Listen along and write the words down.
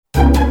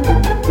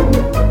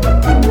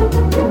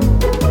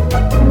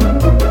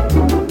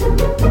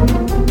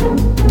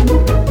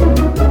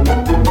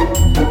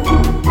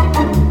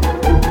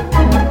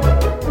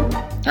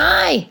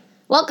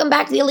Welcome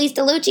back to the Elise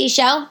DeLucci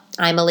Show.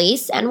 I'm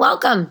Elise, and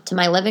welcome to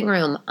my living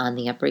room on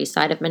the Upper East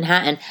Side of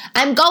Manhattan.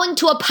 I'm going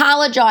to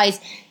apologize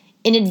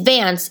in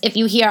advance if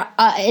you hear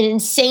an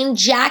insane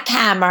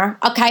jackhammer,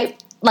 okay,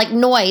 like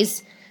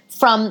noise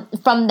from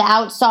the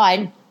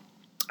outside.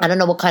 I don't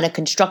know what kind of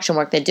construction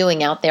work they're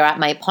doing out there at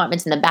my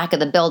apartments in the back of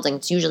the building.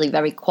 It's usually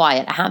very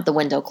quiet. I have the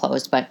window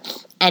closed,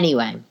 but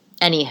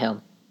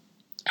anywho,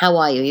 how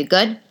are you? You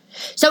good?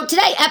 So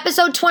today,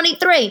 episode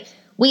 23,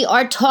 we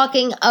are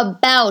talking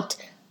about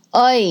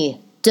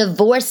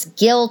divorce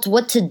guilt,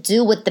 what to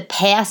do with the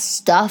past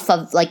stuff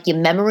of like your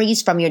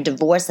memories from your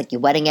divorce, like your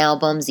wedding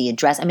albums, the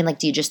address. I mean, like,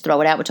 do you just throw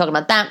it out? We're talking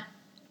about that.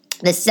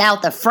 The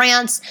south of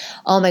France.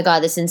 Oh my God,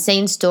 this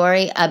insane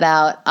story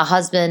about a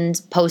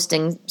husband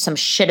posting some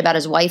shit about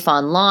his wife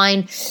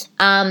online.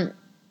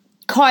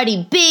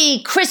 Cardi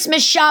B,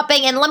 Christmas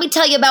shopping, and let me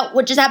tell you about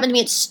what just happened to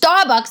me at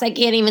Starbucks. I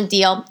can't even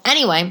deal.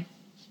 Anyway,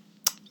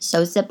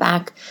 so sit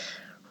back,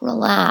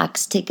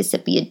 relax, take a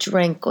sip of your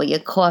drink or your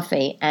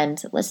coffee,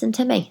 and listen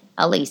to me,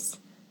 Elise.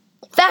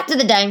 Fact of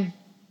the day,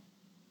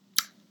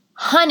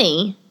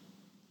 honey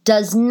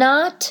does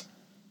not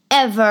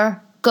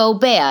ever go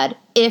bad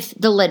if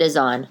the lid is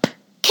on.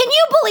 Can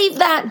you believe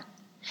that?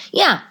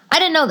 Yeah, I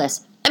didn't know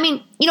this. I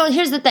mean,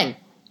 here's the thing.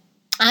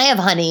 I have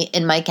honey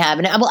in my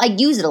cabinet. Well, I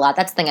use it a lot.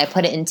 That's the thing. I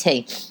put it in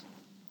tea.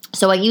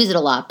 So I use it a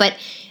lot. But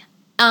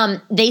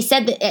they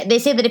say that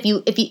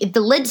if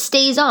the lid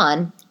stays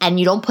on and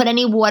you don't put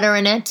any water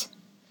in it,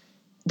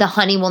 the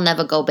honey will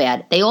never go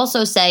bad. They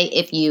also say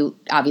if you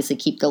obviously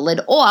keep the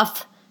lid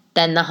off,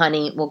 then the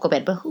honey will go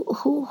bad. But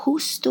who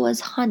stores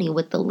honey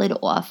with the lid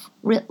off?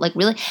 Like,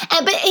 really?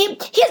 But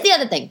here's the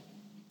other thing.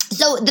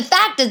 So the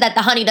fact is that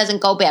the honey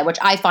doesn't go bad, which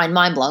I find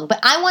mind-blowing.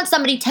 But I want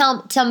somebody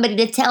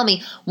to tell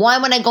me why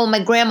when I go in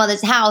my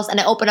grandmother's house and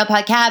I open up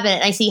her cabinet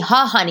and I see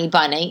her honey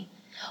bunny,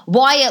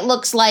 why it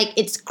looks like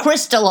it's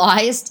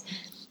crystallized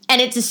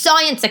and it's a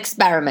science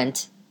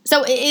experiment.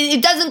 So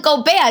it doesn't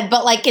go bad,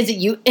 but like, is it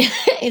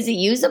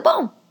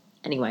usable?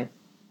 Anyway,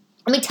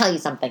 let me tell you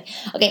something.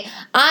 Okay,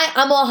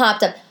 I'm all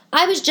hopped up.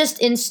 I was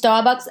just in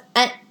Starbucks,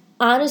 and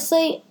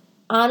honestly,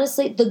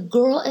 the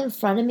girl in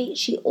front of me,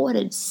 she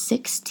ordered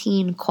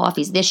 16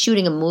 coffees. They're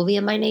shooting a movie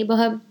in my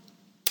neighborhood.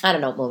 I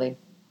don't know what movie.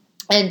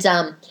 And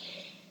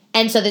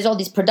so there's all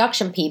these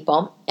production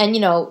people, and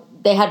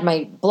they had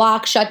my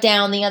block shut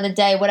down the other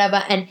day,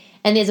 whatever, and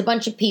there's a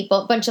bunch of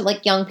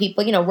like young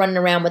people, running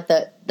around with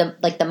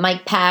the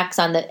mic packs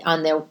on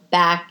their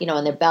back,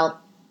 on their belt.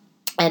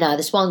 And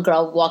this one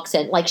girl walks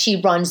in, like she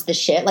runs the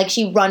shit, like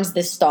she runs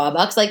this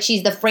Starbucks, like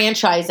she's the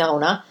franchise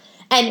owner.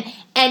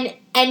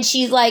 And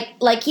she's like,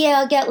 yeah,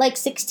 I'll get like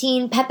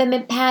 16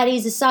 peppermint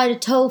patties, a side of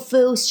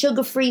tofu,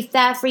 sugar-free,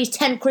 fat-free,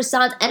 10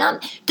 croissants.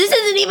 And this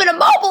isn't even a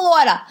mobile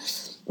order.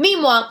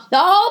 Meanwhile, the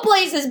whole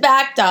place is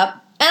backed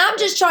up, and I'm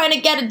just trying to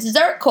get a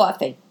dessert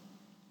coffee.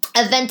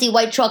 A venti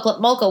white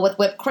chocolate mocha with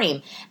whipped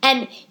cream.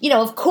 And,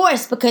 of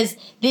course, because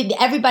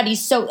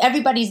everybody's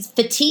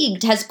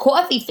fatigued, has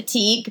coffee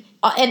fatigue,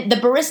 and the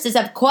baristas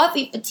have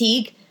coffee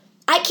fatigue,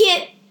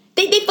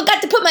 they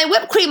forgot to put my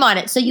whipped cream on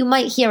it. So you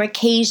might hear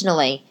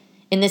occasionally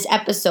in this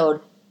episode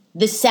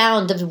the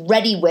sound of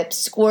Ready Whip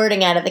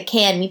squirting out of the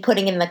can, me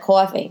putting it in the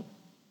coffee.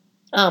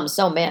 Oh, I'm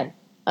so mad.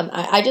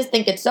 I just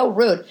think it's so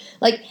rude.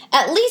 Like,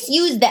 at least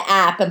use the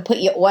app and put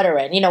your order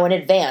in, in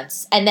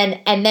advance. And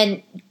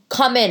then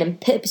come in and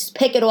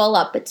pick it all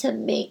up. But to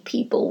make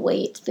people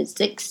wait for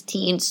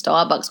 16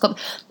 Starbucks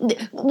coffee.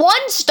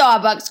 One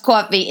Starbucks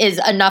coffee is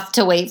enough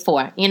to wait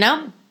for,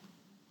 And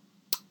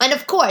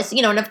of course,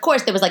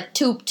 there was like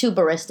two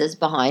baristas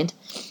behind.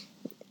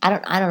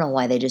 I don't know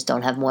why they just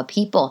don't have more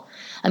people.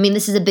 I mean,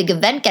 this is a big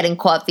event getting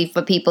coffee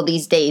for people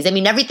these days. I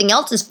mean, everything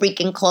else is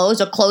freaking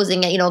closed or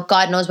closing at,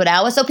 God knows what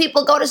hour. So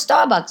people go to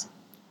Starbucks.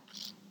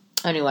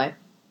 Anyway.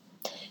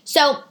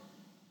 So,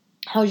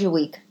 how was your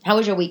week? How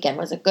was your weekend?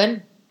 Was it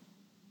good?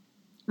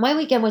 My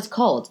weekend was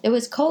cold. It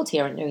was cold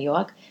here in New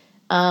York.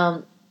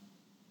 I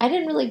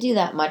didn't really do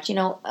that much.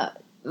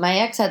 My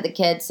ex had the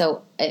kids,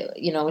 so,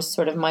 it was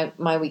sort of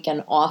my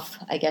weekend off,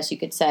 I guess you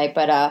could say.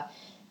 But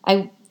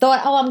I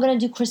thought, I'm going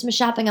to do Christmas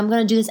shopping. I'm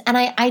going to do this. And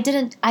I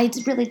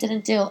really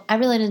didn't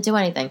do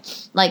anything.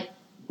 Like,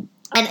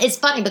 and it's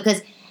funny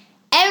because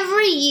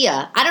every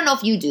year, I don't know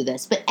if you do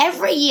this, but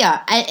every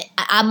year,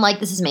 I'm like,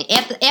 this is me.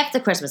 After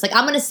Christmas, like,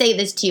 I'm going to say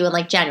this to you in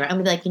like January. I'm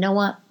going to be like, you know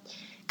what?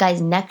 Guys,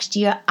 next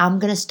year, I'm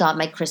going to start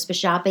my Christmas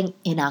shopping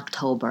in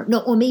October. No,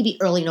 or maybe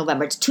early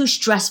November. It's too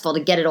stressful to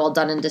get it all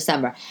done in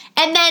December.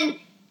 And then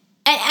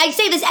I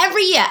say this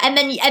every year, and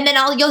then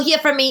you'll hear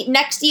from me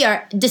next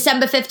year,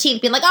 December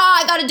 15th, being like,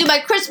 I got to do my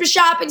Christmas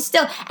shopping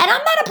still. And I'm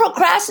not a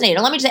procrastinator.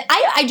 Let me just say,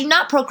 I do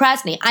not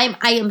procrastinate. I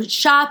am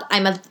shop.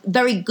 I'm a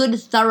very good,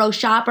 thorough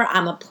shopper.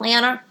 I'm a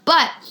planner.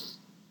 But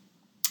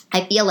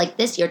I feel like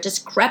this year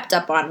just crept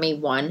up on me,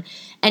 one.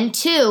 And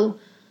two,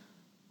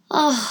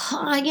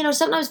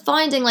 sometimes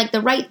finding like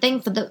the right thing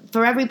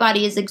for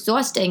everybody is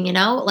exhausting,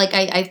 Like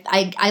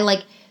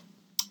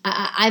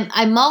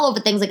I mull over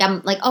things like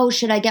I'm like, oh,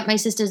 should I get my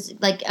sisters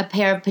like a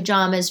pair of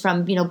pajamas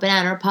from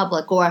Banana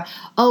Republic, or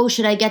oh,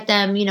 should I get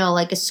them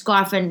like a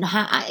scarf and and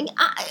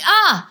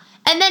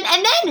then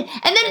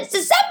it's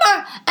December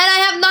and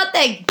I have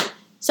nothing.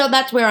 So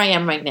that's where I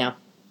am right now.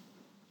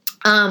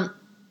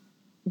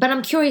 But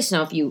I'm curious to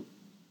know if you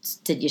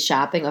did your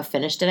shopping or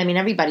finished it. I mean,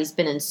 everybody's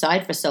been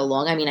inside for so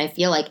long. I mean, I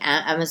feel like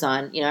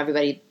Amazon.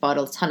 Everybody bought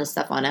a ton of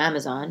stuff on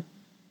Amazon.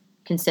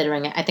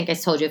 Considering, I think I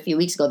told you a few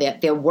weeks ago,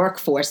 their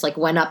workforce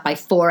went up by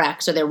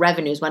 4x, or their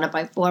revenues went up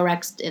by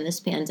 4x in this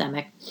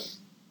pandemic.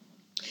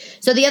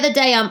 So the other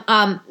day,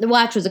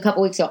 which was a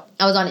couple weeks ago,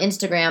 I was on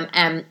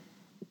Instagram,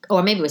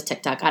 or maybe it was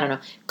TikTok, I don't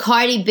know.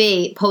 Cardi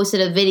B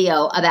posted a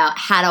video about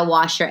how to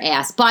wash your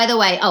ass. By the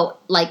way,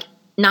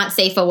 not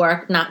safe for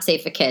work, not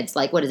safe for kids.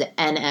 What is it?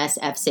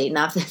 NSFC,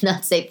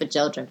 not safe for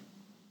children.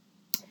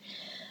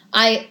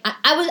 I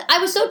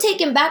was so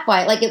taken back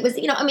by it. It was,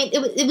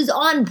 it was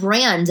on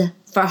brand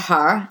for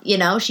her.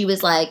 She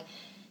was like,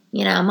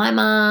 my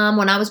mom,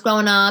 when I was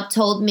growing up,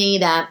 told me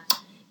that,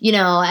 you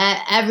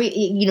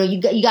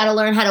got to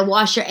learn how to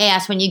wash your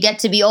ass when you get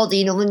to be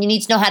older. When you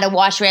need to know how to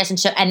wash your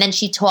ass and then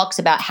she talks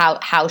about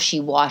how she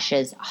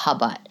washes her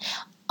butt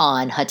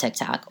on her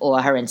TikTok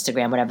or her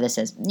Instagram, whatever this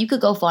is. You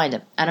could go find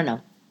it. I don't know.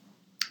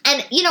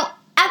 And,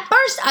 at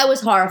first I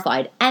was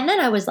horrified. And then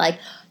I was like,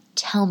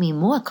 tell me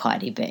more,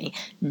 Cardi B.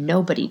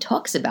 Nobody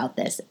talks about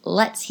this.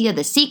 Let's hear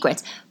the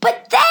secrets.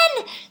 But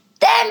then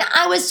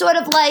I was sort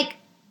of like,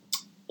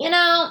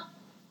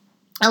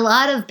 a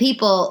lot of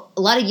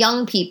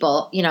young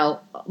people,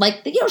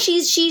 she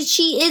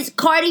is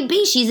Cardi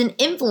B. She's an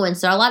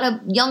influencer. A lot of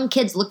young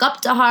kids look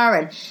up to her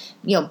and,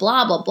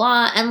 blah, blah,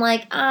 blah. And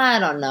I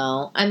don't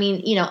know. I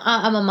mean,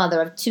 I'm a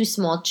mother of two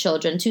small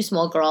children, two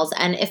small girls.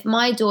 And if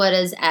my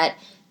daughters at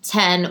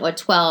 10 or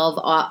 12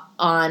 are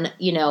on,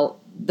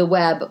 the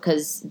web,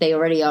 because they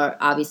already are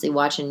obviously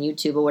watching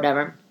YouTube or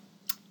whatever,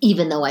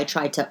 even though I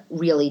tried to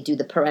really do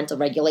the parental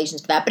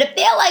regulations for that. But if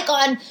they're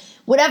on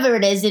whatever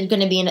it is, it's going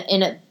to be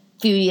in a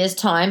few years'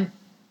 time,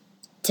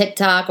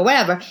 TikTok or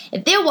whatever,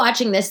 if they're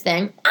watching this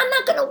thing, I'm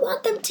not going to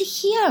want them to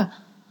hear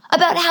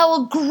about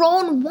how a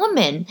grown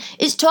woman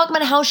is talking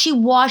about how she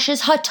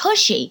washes her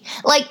tushy.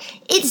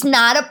 It's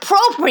not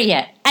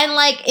appropriate. And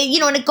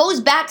and it goes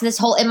back to this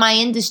whole, in my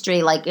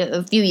industry,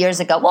 a few years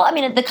ago. Well, I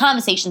mean, the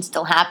conversations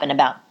still happen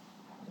about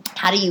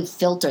how do you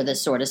filter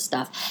this sort of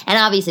stuff? And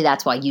obviously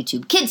that's why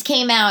YouTube Kids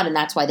came out, and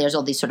that's why there's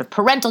all these sort of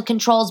parental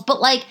controls. But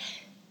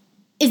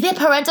is there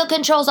parental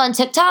controls on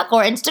TikTok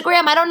or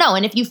Instagram? I don't know.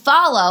 And if you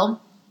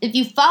follow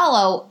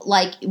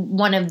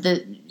one of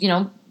the,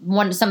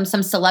 some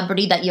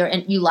celebrity that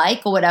you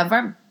like or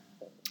whatever,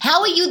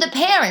 how are you, the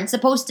parent,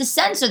 supposed to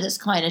censor this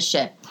kind of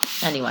shit?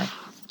 Anyway,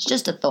 it's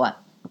just a thought.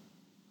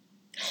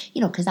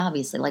 Because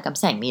obviously, like I'm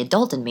saying, the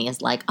adult in me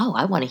is like, oh,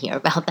 I want to hear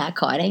about that,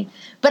 Cardi.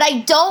 But I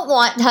don't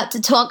want to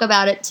talk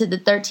about it to the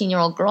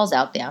 13-year-old girls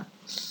out there.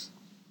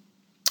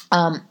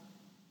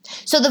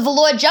 So the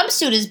velour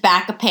jumpsuit is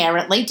back,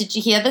 apparently. Did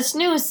you hear this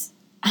news?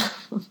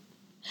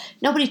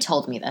 Nobody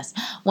told me this.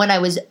 When I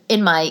was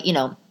in my,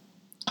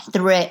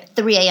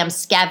 3 a.m.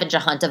 scavenger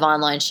hunt of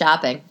online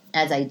shopping,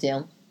 as I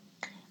do,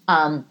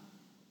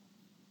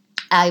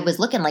 I was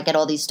looking at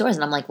all these stores,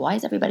 and I'm like, why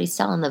is everybody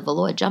selling the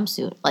velour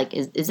jumpsuit?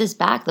 Is this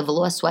back, the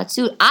velour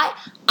sweatsuit?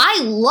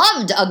 I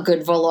loved a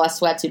good velour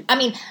sweatsuit. I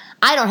mean,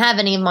 I don't have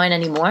any of mine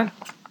anymore.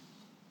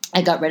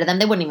 I got rid of them.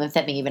 They wouldn't even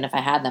fit me even if I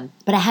had them.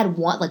 But I had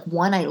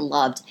one I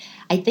loved.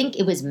 I think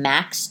it was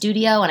Mac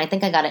Studio, and I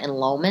think I got it in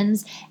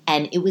Loman's,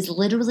 and it was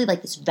literally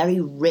this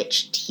very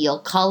rich teal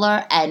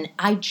color, and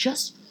I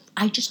just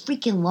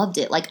freaking loved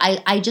it.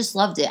 I just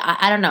loved it.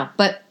 I don't know,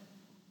 but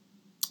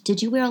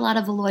did you wear a lot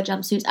of velour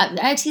jumpsuits?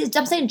 I'm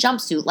saying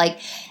jumpsuit,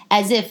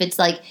 as if it's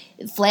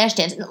flash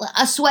dance,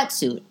 a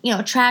sweatsuit,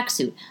 a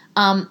tracksuit.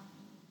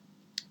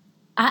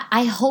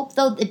 I hope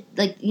though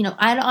that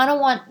I don't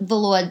want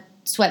velour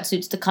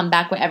sweatsuits to come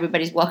back where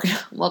everybody's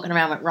walking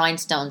around with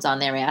rhinestones on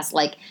their ass.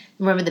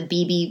 Remember the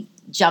BB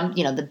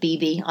the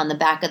BB on the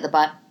back of the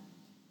butt?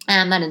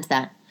 I'm not into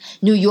that.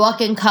 New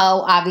York &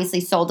 Co. obviously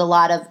sold a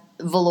lot of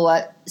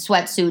velour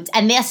sweatsuits,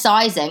 and their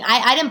sizing.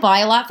 I didn't buy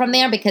a lot from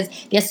there because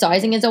their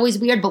sizing is always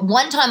weird, but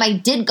one time I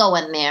did go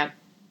in there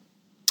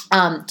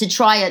to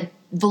try a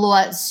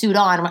velour suit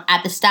on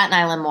at the Staten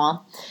Island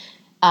Mall.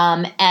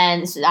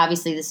 And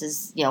obviously this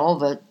is,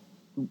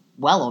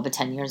 well over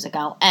 10 years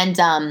ago. And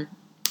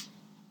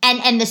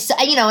this,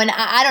 and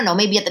I don't know,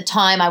 maybe at the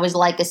time I was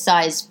a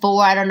size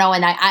 4, I don't know.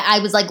 And I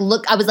was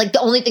the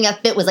only thing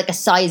that fit was a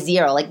size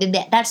 0.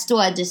 That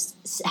store just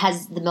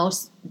has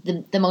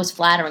the most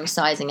flattering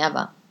sizing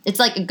ever. It's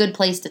a good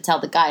place to tell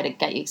the guy to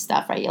get you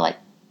stuff, right? You're like,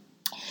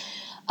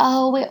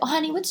 oh, wait,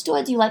 honey, what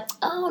store do you like?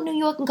 Oh, New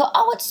York & Co.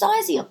 Oh, what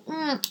size are you?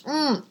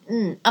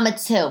 I'm a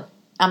 2.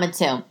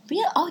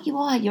 Really? Oh, you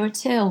are? You're a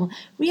 2.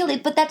 Really?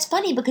 But that's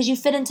funny because you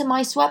fit into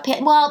my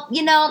sweatpants. Well,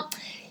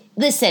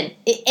 listen,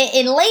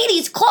 in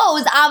ladies'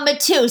 clothes, I'm a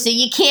 2, so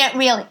you can't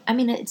really. I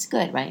mean, it's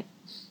good, right?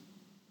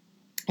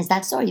 Is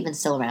that store even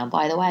still around,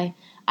 by the way?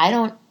 I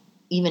don't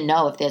even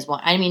know if there's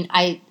one. I mean,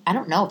 I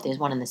don't know if there's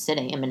one in the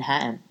city, in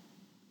Manhattan.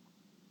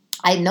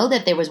 I know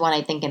that there was one,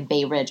 I think, in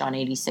Bay Ridge on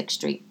 86th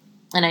Street.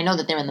 And I know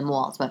that they're in the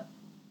malls, but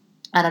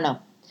I don't know.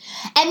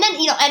 And then,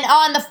 and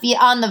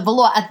on the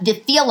velour, the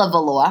Feel of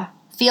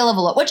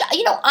Velour, which,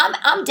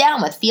 I'm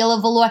down with. Feel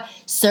of Velour,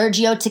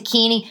 Sergio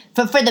Tacchini.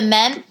 For the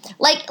men,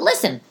 like,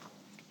 listen,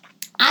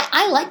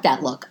 I like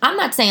that look. I'm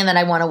not saying that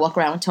I want to walk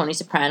around with Tony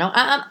Soprano.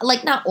 I'm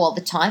like, not all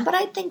the time, but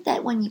I think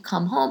that when you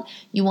come home,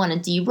 you want to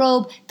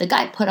derobe. The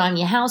guy put on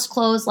your house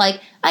clothes. Like,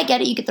 I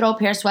get it. You could throw a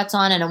pair of sweats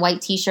on and a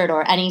white T-shirt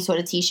or any sort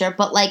of T-shirt,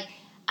 but like,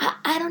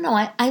 I don't know.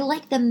 I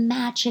like the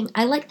matching.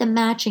 I like the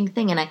matching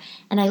thing, and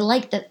I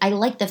like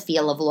the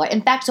Feel of Velour.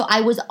 In fact, so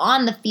I was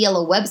on the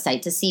Feel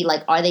website to see,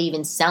 like, are they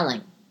even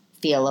selling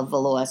Feel of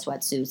Velour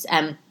sweatsuits?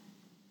 And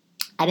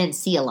I didn't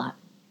see a lot.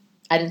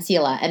 And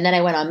then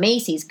I went on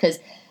Macy's because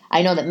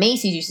I know that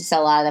Macy's used to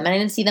sell a lot of them, and I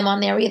didn't see them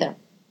on there either.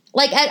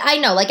 Like, I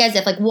know, like, as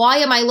if, like, why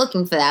am I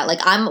looking for that? Like,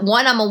 I'm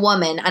a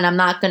woman, and I'm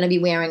not going to be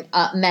wearing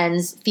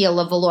men's Feel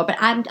of Velour, but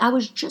I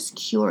was just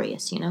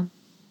curious,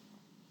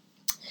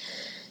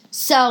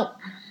 So,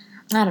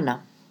 I don't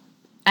know.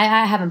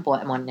 I haven't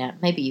bought one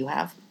yet. Maybe you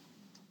have.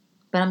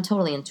 But I'm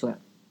totally into it.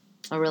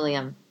 I really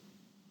am.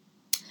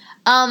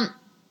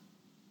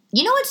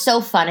 You know what's so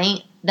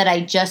funny that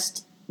I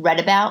just read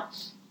about?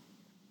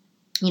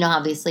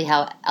 Obviously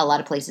how a lot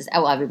of places,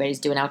 everybody's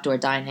doing outdoor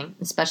dining,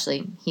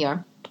 especially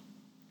here.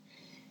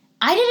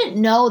 I didn't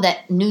know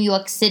that New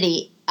York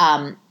City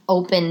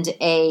opened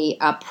a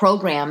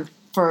program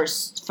for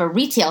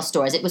retail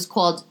stores. It was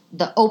called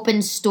the Open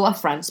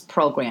Storefronts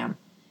Program.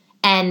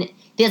 And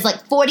there's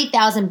like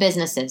 40,000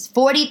 businesses,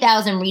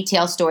 40,000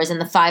 retail stores in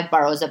the 5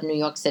 boroughs of New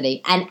York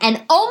City.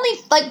 And only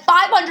like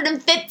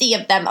 550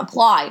 of them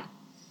applied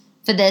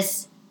for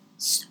this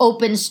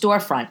open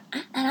storefront.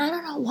 And I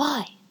don't know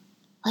why.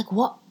 Like,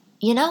 what?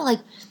 Like,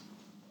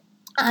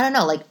 I don't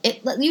know. Like,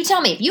 you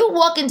tell me, if you're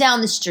walking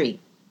down the street,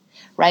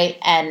 right?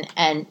 And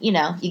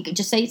you could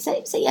just say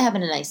you're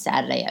having a nice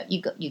Saturday out.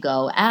 You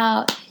go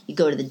out, you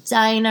go to the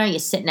diner, you're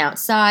sitting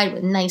outside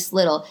with a nice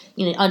little,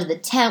 under the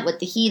tent with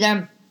the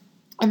heater.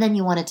 And then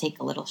you want to take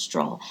a little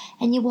stroll.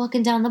 And you're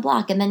walking down the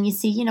block. And then you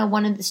see,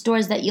 one of the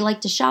stores that you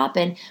like to shop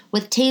in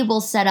with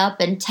tables set up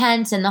and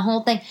tents and the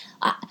whole thing.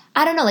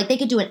 I don't know. Like, they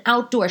could do an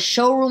outdoor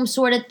showroom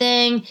sort of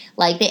thing.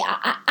 Like,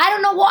 I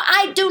don't know what.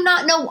 I do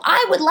not know.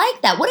 I would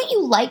like that. Wouldn't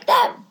you like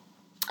that?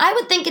 I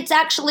would think it's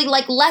actually,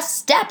 like, less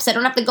steps. I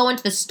don't have to go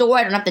into the store.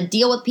 I don't have to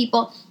deal with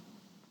people.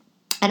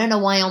 I don't know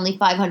why only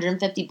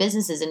 550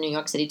 businesses in New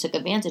York City took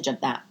advantage of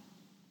that.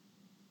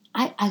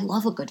 I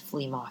love a good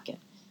flea market.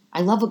 I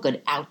love a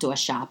good outdoor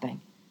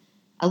shopping.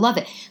 I love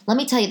it. Let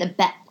me tell you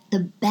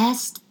the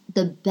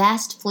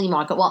best flea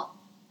market. Well,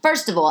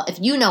 first of all, if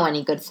you know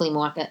any good flea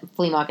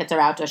markets or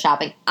outdoor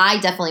shopping, I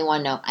definitely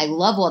want to know. I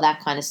love all that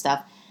kind of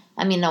stuff.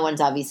 I mean, no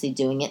one's obviously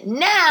doing it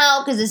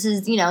now because this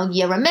is,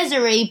 year of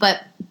misery,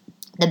 but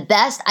the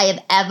best I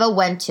have ever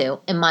went to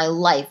in my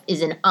life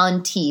is in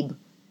Antibes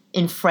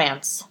in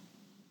France.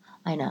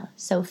 I know,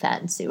 so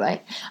fancy,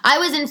 right? I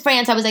was in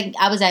France. I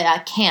was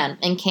at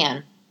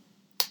Cannes.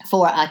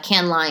 For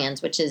Cannes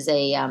Lions, which is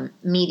a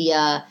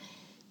media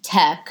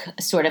tech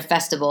sort of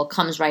festival,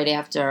 comes right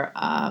after,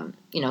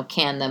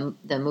 Cannes,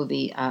 the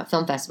movie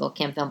film festival,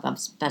 Cannes Film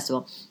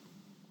Festival,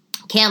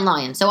 Cannes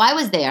Lions. So I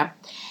was there,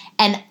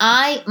 and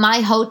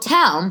my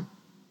hotel,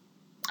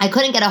 I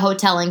couldn't get a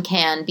hotel in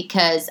Cannes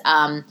because,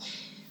 I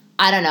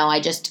don't know, I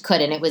just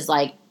couldn't. It was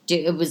I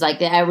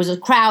was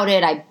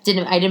crowded. I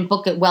didn't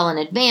book it well in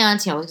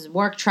advance. It was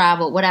work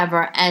travel,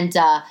 whatever, and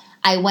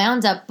I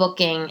wound up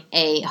booking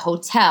a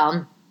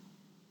hotel.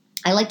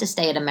 I like to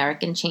stay at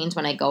American chains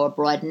when I go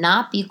abroad,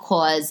 not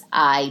because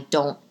I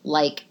don't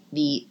like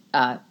the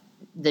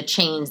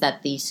chains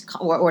that these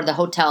or the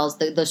hotels,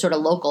 the sort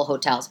of local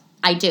hotels.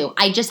 I do.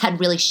 I just had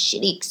really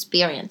shitty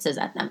experiences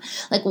at them.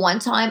 Like, one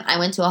time I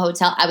went to a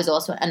hotel. I was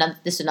also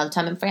another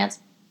time in France.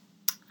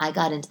 I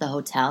got into the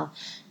hotel.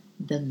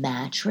 The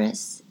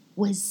mattress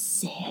was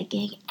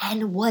sagging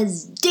and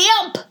was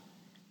damp.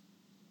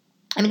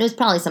 I mean, it was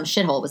probably some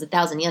shithole. It was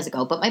 1,000 years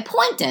ago. But my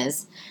point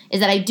is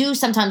that I do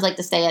sometimes like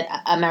to stay at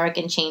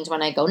American chains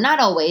when I go. Not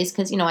always,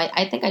 because,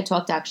 I think I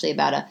talked actually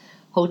about a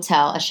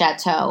hotel, a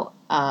chateau,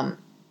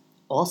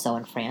 also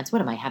in France.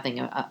 What am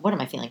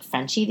I feeling,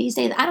 Frenchy these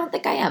days? I don't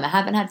think I am. I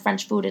haven't had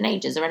French food in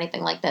ages or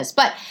anything like this.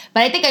 But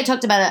I think I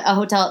talked about a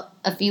hotel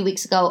a few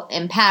weeks ago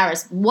in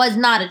Paris. Was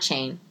not a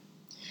chain.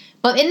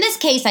 But in this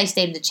case, I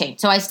stayed at the chain.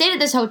 So I stayed at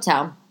this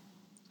hotel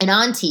in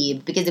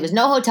Antibes because there was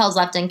no hotels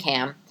left in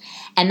Cannes.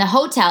 And the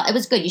hotel, it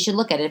was good. You should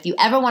look at it. If you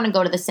ever want to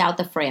go to the south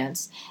of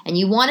France and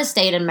you want to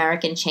stay at an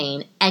American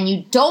chain and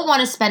you don't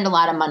want to spend a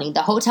lot of money,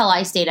 the hotel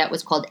I stayed at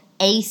was called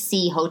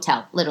AC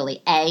Hotel.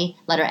 Literally,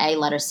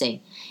 letter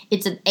C.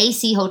 It's an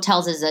AC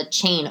Hotels is a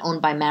chain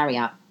owned by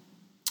Marriott.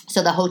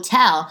 So the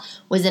hotel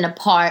was in a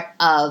part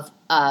of,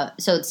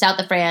 so south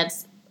of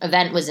France,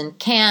 event was in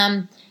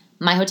Cannes.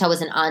 My hotel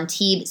was in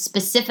Antibes,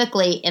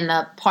 specifically in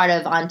the part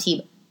of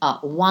Antibes,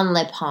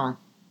 Juan-les-Pins.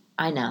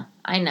 I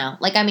know.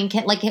 Like, I mean,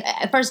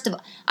 first of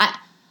all,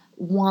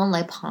 Juan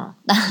Le Pen.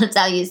 That's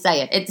how you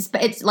say it.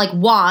 It's like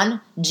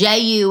Juan,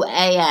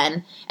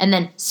 Juan, and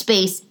then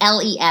space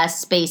Les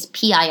space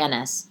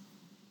Pins.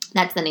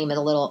 That's the name of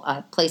the little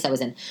place I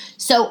was in.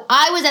 So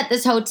I was at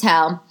this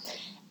hotel,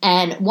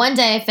 and one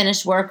day I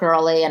finished work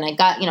early, and I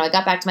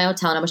got back to my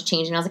hotel, and I was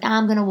changing. I was like,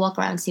 I'm going to walk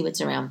around and see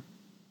what's around.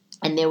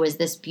 And there was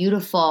this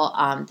beautiful,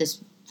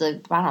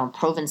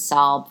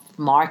 Provençal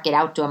market,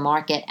 outdoor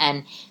market,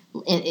 and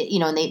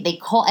and they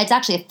call it's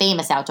actually a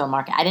famous outdoor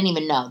market. I didn't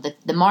even know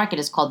the market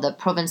is called the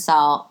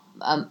Provençal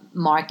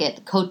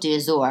market, Côte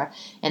d'Azur,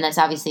 and that's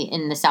obviously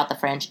in the south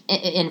of France,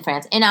 in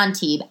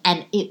Antibes,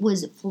 and it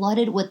was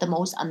flooded with the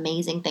most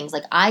amazing things.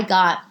 Like I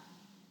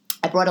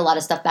brought a lot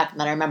of stuff back from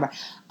that. I remember,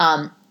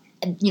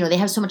 they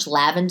have so much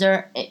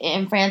lavender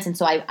in France, and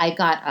so I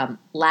got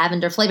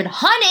lavender flavored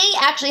honey.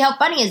 Actually, how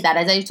funny is that?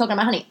 As I was talking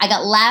about honey, I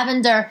got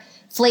lavender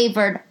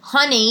flavored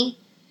honey,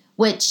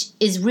 which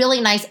is really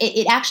nice.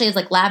 It actually has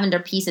like lavender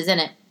pieces in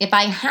it. If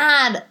I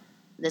had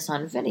this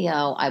on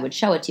video, I would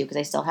show it to you because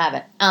I still have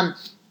it.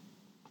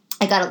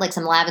 I got like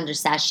some lavender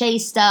sachet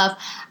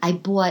stuff. I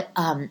bought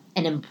a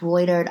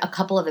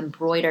couple of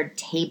embroidered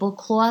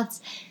tablecloths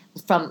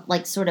from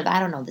like sort of, I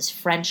don't know, this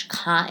French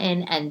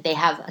cotton, and they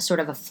have a sort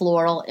of a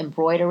floral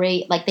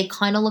embroidery. Like they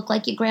kind of look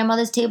like your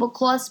grandmother's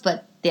tablecloths,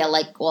 but they're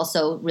like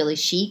also really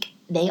chic.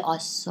 They are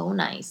so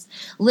nice.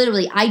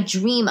 Literally, I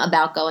dream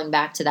about going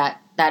back to that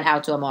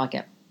outdoor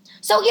market.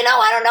 So,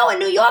 I don't know, in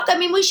New York, I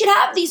mean, we should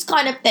have these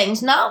kind of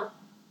things, no?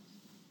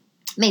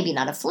 Maybe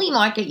not a flea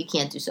market. You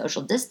can't do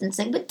social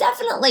distancing, but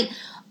definitely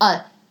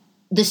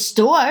the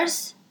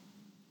stores.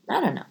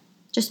 I don't know.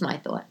 Just my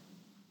thought.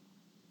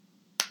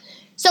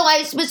 So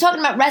I was talking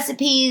about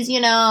recipes,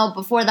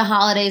 before the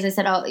holidays. I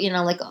said, I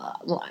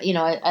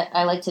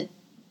like to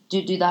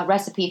do that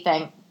recipe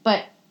thing.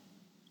 But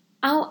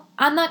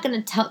I'm not going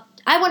to tell.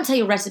 I want to tell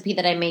you a recipe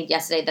that I made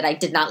yesterday that I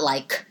did not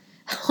like.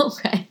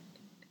 Okay.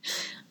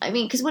 I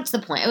mean, because what's the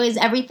point? Is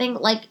everything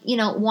like,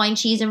 wine,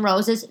 cheese, and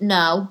roses?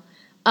 No.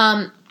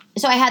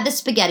 So I had the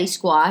spaghetti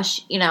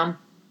squash,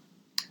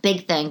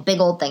 big thing,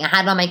 big old thing. I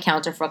had it on my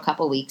counter for a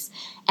couple weeks.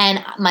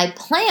 And my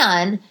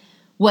plan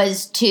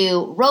was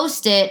to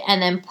roast it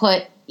and then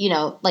put,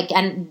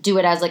 and do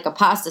it as like a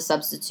pasta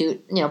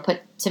substitute,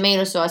 put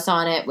tomato sauce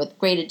on it with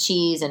grated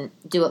cheese and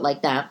do it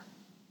like that.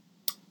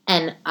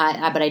 And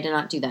but I did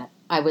not do that.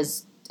 I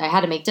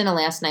had to make dinner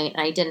last night,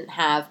 and I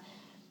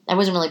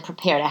wasn't really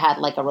prepared. I had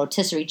like a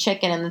rotisserie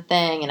chicken in the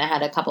thing, and I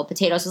had a couple of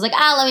potatoes. I was like,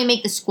 let me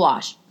make the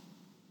squash.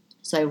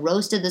 So I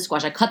roasted the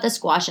squash. I cut the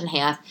squash in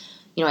half.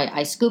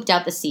 I scooped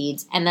out the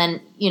seeds, and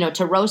then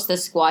to roast the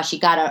squash, you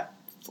gotta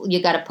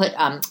put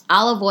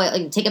olive oil.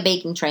 You take a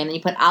baking tray, and then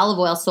you put olive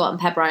oil, salt, and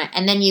pepper on it,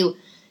 and then you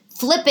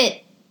flip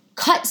it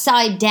cut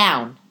side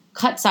down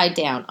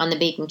on the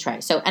baking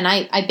tray. So, and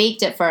I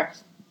baked it for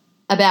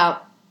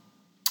about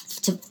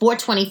to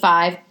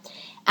 425.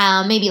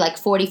 Maybe like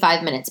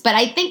 45 minutes. But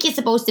I think you're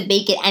supposed to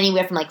bake it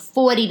anywhere from like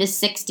 40 to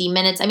 60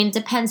 minutes. I mean, it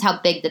depends how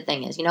big the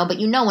thing is, but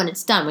when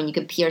it's done, when you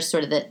can pierce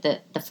sort of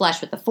the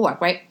flesh with the fork,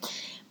 right?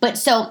 But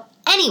so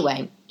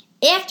anyway,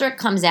 after it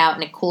comes out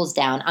and it cools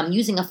down, I'm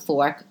using a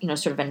fork,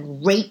 sort of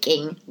and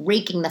raking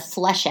the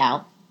flesh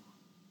out.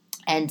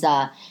 And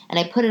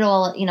I put it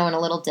all, in a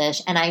little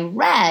dish. And I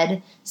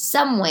read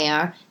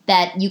somewhere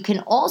that you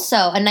can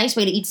also, a nice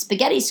way to eat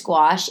spaghetti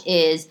squash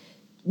is,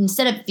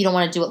 instead of, if you don't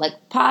want to do it like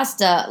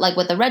pasta, like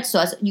with the red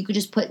sauce, you could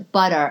just put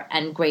butter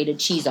and grated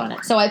cheese on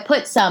it. So I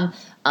put some,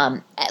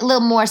 a little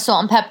more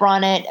salt and pepper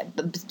on it,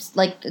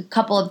 like a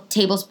couple of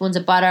tablespoons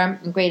of butter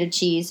and grated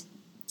cheese,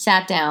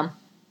 sat down,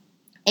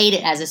 ate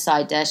it as a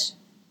side dish.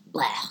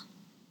 Blah.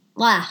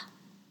 Blah.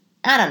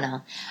 I don't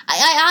know.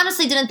 I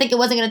honestly didn't think it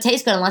wasn't going to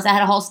taste good unless I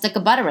had a whole stick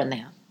of butter in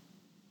there.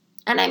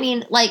 And I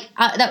mean, like,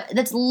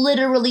 that's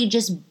literally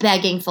just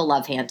begging for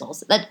love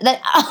handles. That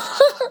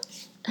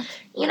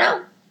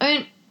I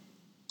mean,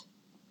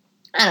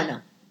 I don't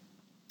know.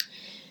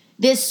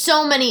 There's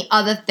so many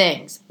other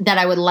things that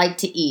I would like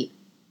to eat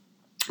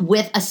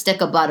with a stick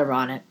of butter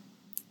on it,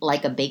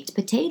 like a baked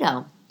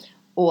potato,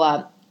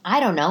 or, I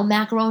don't know,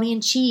 macaroni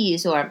and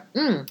cheese, or,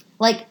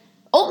 like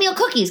oatmeal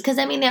cookies, because,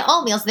 I mean, they're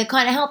oatmeal, so they're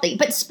kind of healthy.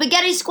 But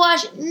spaghetti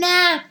squash,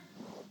 nah,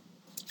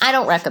 I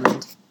don't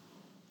recommend.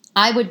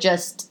 If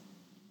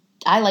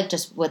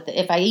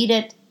I eat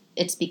it,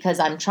 it's because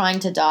I'm trying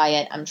to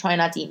diet. I'm trying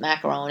not to eat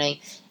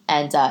macaroni.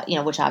 And,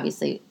 which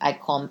obviously I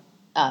call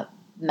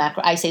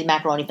I say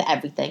macaroni for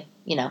everything,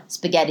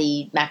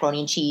 spaghetti, macaroni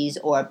and cheese,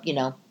 or,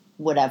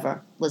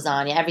 whatever,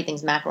 lasagna,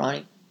 everything's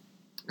macaroni.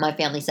 My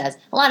family says.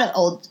 A lot of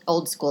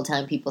old school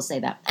Italian people say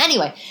that.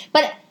 Anyway,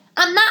 but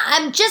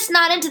I'm just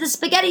not into the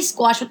spaghetti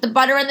squash with the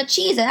butter and the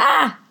cheese.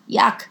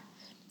 Yuck.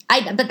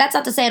 But that's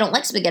not to say I don't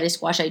like spaghetti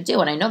squash. I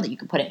do, and I know that you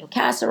can put it in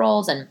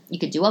casseroles, and you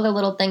could do other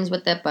little things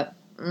with it, but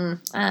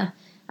I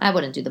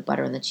wouldn't do the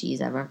butter and the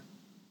cheese ever.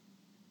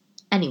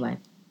 Anyway.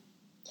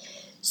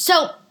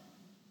 So,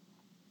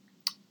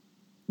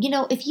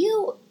 if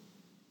you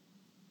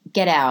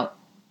get out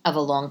of a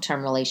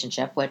long-term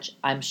relationship, which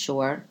I'm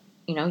sure,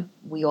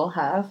 we all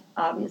have,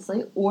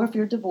 obviously, or if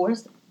you're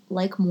divorced,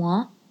 like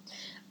moi,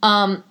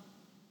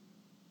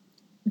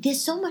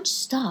 there's so much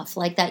stuff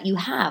like that you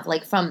have,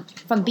 like from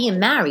being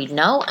married,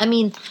 no? I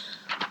mean,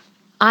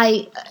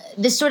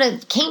 this sort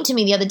of came to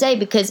me the other day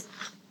because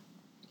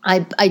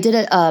I did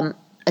a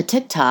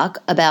TikTok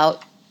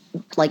about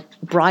like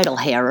bridal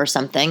hair or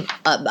something,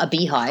 a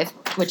beehive,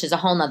 which is a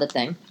whole nother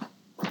thing.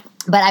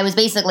 But I was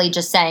basically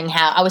just saying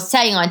how I was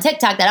saying on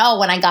TikTok that,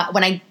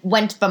 when I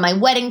went for my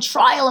wedding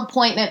trial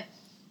appointment,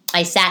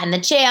 I sat in the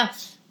chair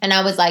and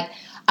I was like,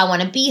 I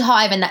want a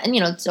beehive, and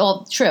it's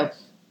all true.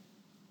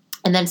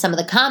 And then some of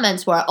the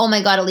comments were, oh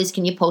my God, at least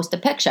can you post a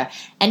picture?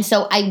 And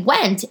so I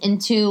went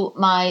into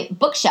my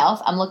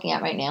bookshelf I'm looking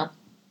at right now,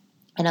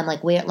 and I'm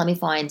like, let me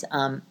find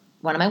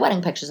one of my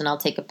wedding pictures, and I'll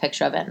take a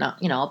picture of it,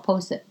 and I'll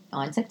post it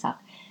on TikTok.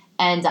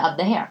 And of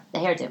the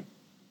hairdo.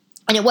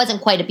 And it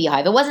wasn't quite a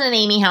beehive. It wasn't an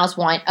Amy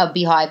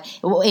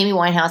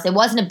Winehouse. It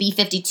wasn't a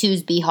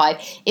B-52's beehive.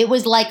 It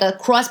was like a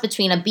cross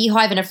between a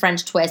beehive and a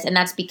French twist, and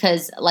that's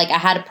because like I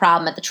had a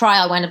problem at the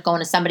trial. I wound up going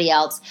to somebody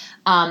else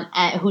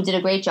who did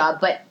a great job,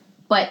 but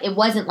it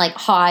wasn't like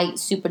high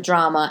super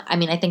drama. I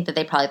mean, I think that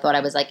they probably thought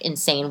I was like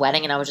insane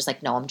wedding, and I was just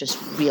like, no, I'm just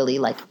really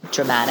like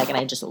dramatic, and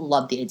I just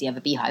love the idea of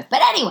a beehive.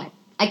 But anyway,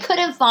 I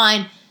couldn't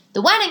find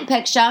the wedding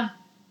picture,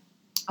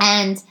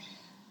 and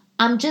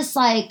I'm just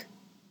like,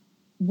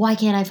 why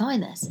can't I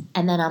find this?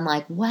 And then I'm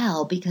like,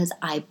 well, because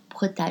I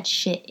put that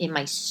shit in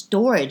my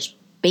storage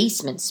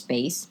basement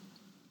space.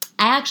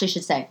 I actually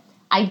should say,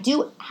 I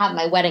do have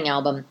my wedding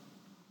album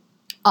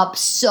up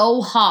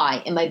so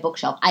high in my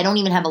bookshelf. I don't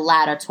even have a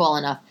ladder tall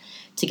enough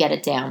to get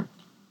it down.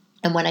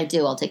 And when I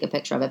do, I'll take a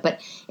picture of it. But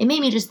it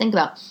made me just think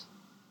about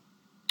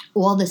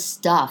all the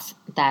stuff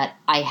that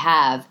I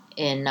have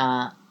in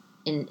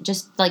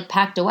just like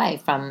packed away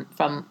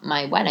from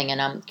my wedding.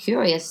 And I'm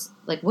curious,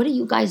 like, what do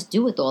you guys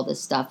do with all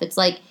this stuff? It's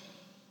like,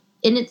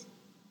 and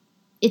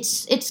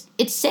it's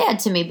sad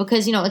to me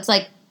because, it's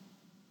like,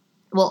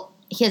 well,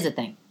 here's the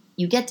thing.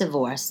 You get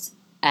divorced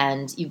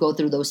and you go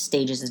through those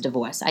stages of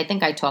divorce. I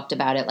think I talked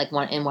about it like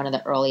in one of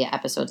the earlier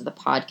episodes of the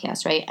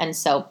podcast, right? And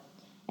so,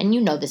 and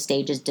the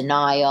stages: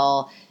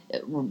 denial,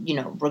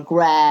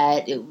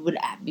 regret,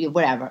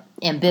 whatever,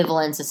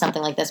 ambivalence or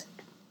something like this.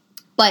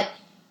 But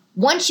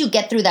once you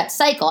get through that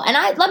cycle, and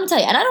let me tell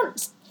you, and I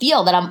don't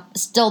feel that I'm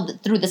still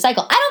through the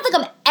cycle. I don't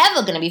think I'm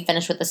ever going to be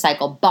finished with the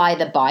cycle by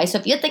the by. So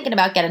if you're thinking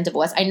about getting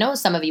divorced, I know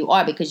some of you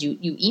are because you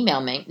email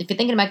me. If you're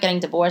thinking about getting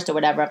divorced or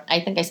whatever, I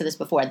think I said this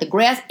before, the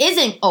grass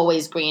isn't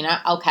always greener,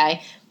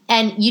 okay?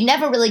 And you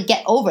never really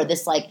get over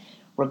this like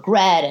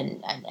regret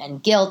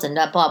and guilt and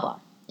blah, blah,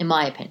 in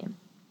my opinion.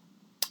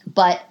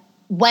 But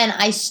when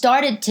I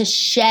started to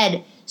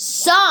shed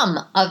some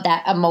of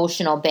that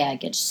emotional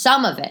baggage,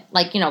 some of it,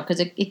 like, because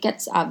it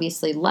gets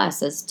obviously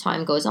less as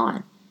time goes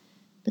on.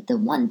 But the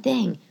one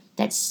thing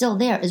that's still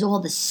there is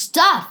all the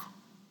stuff.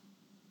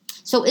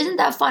 So isn't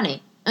that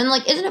funny? And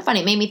like, isn't it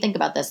funny? It made me think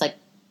about this. Like,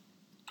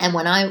 and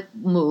when I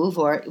move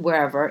or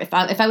wherever, if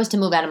I was to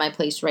move out of my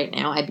place right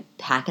now, I'd be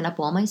packing up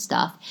all my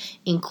stuff,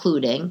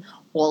 including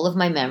all of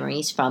my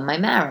memories from my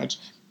marriage,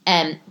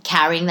 and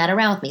carrying that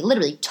around with me,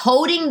 literally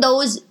toting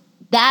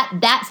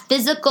that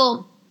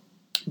physical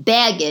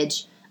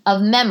baggage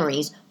of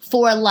memories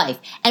for life.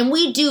 And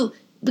we do,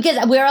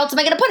 because where else am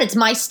I going to put it? It's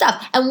my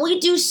stuff. And we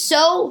do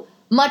so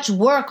much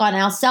work on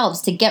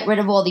ourselves to get rid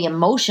of all the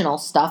emotional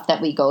stuff that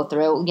we go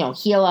through,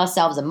 heal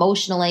ourselves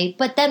emotionally.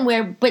 But then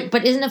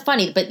but isn't it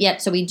funny? But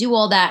yet, so we do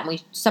all that and we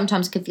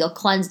sometimes can feel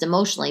cleansed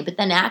emotionally, but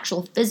then we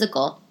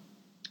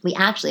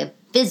actually have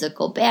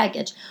physical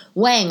baggage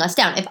weighing us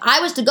down. If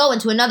I was to go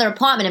into another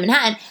apartment in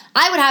Manhattan,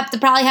 I would have to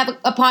probably have an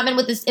apartment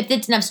with this, if it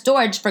didn't have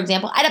storage, for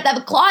example, I'd have to have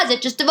a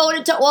closet just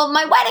devoted to all of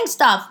my wedding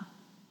stuff.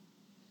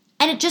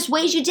 And it just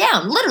weighs you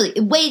down. Literally,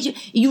 it weighs you.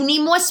 You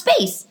need more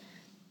space.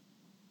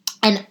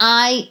 And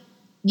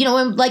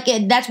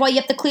that's why you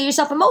have to clear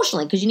yourself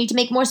emotionally, because you need to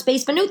make more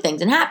space for new things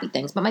and happy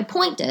things. But my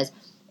point is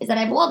that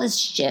I have all this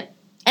shit,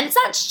 and it's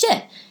not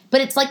shit,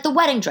 but it's like the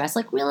wedding dress,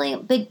 like really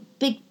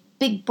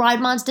big bride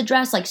monster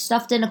dress, like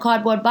stuffed in a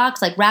cardboard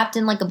box, like wrapped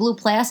in like a blue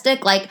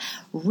plastic. Like,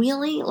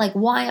 really? Like,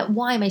 why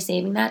am I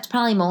saving that? It's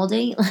probably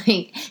moldy.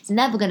 Like, it's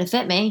never going to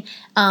fit me.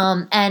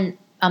 And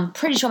I'm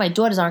pretty sure my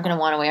daughters aren't going to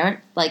want to wear it.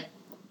 Like,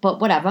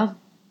 but whatever.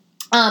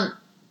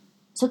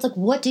 So it's like,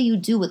 what do you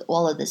do with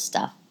all of this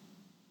stuff?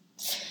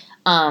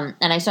 And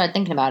I started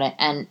thinking about it,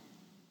 and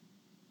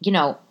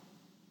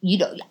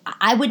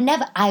I would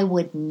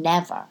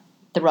never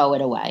throw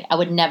it away. I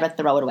would never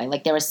throw it away.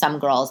 Like, there are some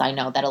girls I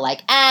know that are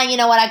like, you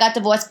know what? I got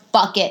divorced.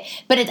 Fuck it.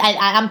 But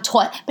I'm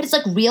taught. But it's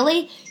like,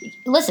 really?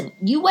 Listen,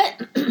 you went,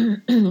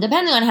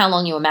 depending on how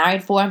long you were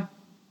married for,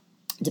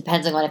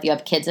 depending on if you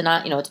have kids or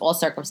not, it's all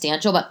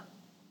circumstantial, but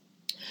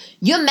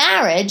your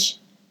marriage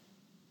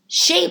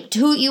shaped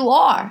who you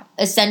are,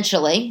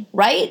 essentially,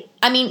 right?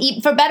 I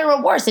mean, for better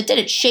or worse, it did.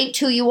 It shaped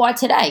who you are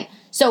today.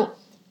 So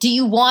do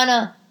you want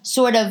to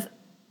sort of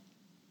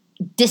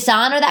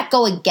dishonor that,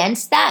 go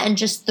against that, and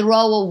just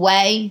throw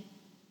away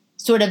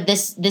sort of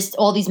this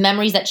all these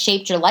memories that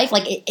shaped your life?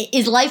 Like,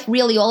 is life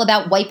really all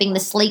about wiping the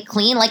slate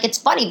clean? Like, it's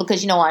funny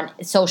because, on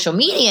social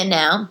media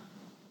now,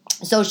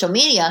 social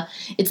media,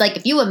 it's like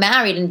if you were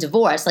married and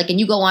divorced, like, and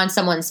you go on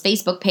someone's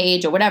Facebook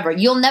page or whatever,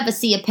 you'll never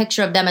see a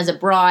picture of them as a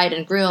bride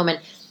and groom, and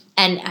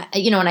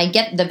I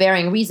get the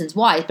varying reasons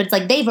why, but it's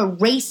like they've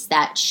erased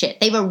that shit.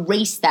 They've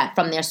erased that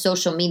from their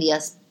social media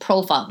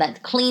profile,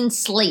 that clean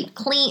slate,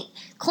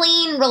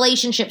 clean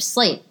relationship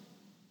slate.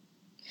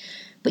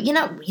 But you're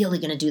not really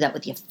going to do that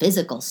with your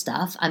physical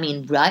stuff. I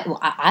mean, right? Well,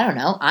 I don't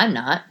know. I'm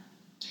not.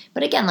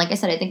 But again, like I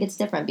said, I think it's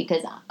different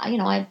because, I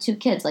have 2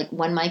 kids. Like,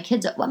 when my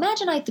kids,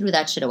 imagine I threw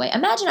that shit away.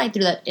 Imagine I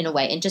threw that in a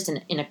way, and just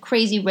in a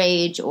crazy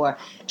rage, or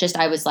just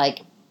I was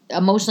like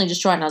emotionally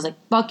distraught, and I was like,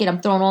 fuck it,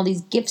 I'm throwing all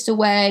these gifts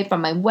away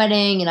from my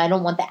wedding, and I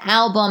don't want the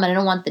album, and I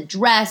don't want the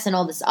dress, and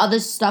all this other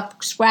stuff,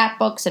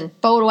 scrapbooks and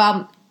photo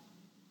album.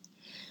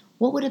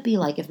 What would it be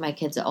like if my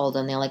kids are older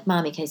and they're like,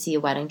 Mommy, can I see your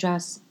wedding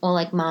dress? Or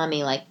like,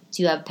 Mommy, like,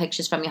 do you have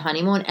pictures from your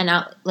honeymoon? And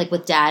I, like,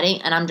 with Daddy,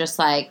 and I'm just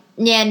like,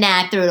 nah,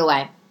 I threw it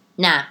away.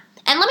 Nah.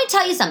 And let me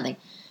tell you something.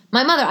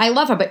 My mother, I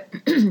love her, but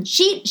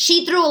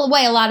she threw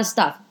away a lot of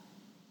stuff.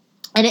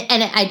 And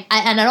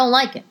I don't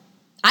like it.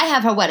 I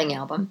have her wedding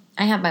album.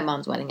 I have my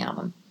mom's wedding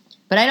album.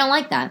 But I don't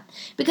like that.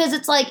 Because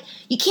it's like,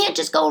 you can't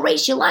just go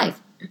erase your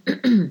life.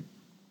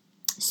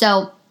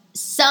 So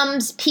some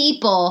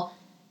people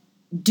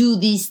do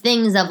these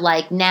things of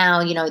like,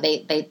 now,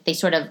 they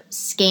sort of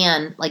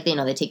scan, like,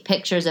 they take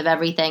pictures of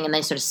everything and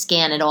they sort of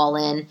scan it all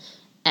in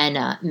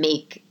and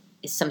make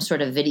some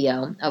sort of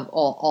video of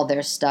all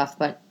their stuff.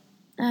 But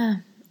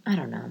I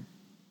don't know.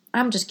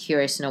 I'm just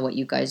curious to know what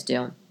you guys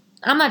do.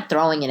 I'm not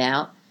throwing it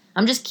out.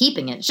 I'm just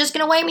keeping it. It's just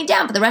going to weigh me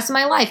down for the rest of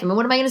my life. I mean,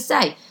 what am I going to say?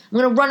 I'm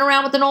going to run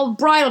around with an old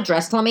bridal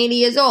dress till I'm 80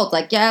 years old.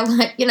 Like, yeah,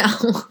 like,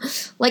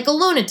 like a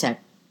lunatic.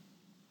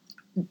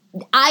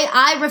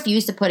 I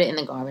refuse to put it in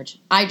the garbage.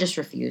 I just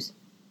refuse.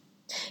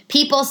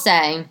 People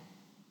say,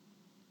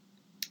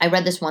 I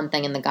read this one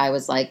thing and the guy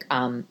was like,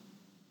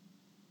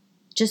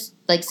 just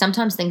like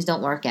sometimes things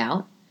don't work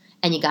out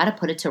and you got to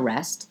put it to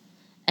rest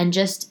and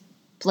just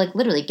like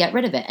literally get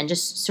rid of it and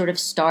just sort of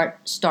start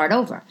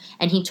over.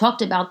 And he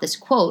talked about this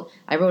quote.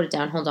 I wrote it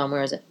down. Hold on.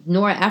 Where is it?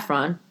 Nora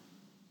Ephron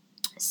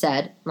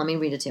said, let me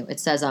read it to you. It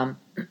says,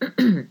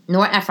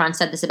 Nora Ephron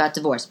said this about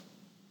divorce.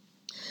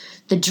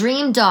 The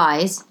dream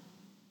dies,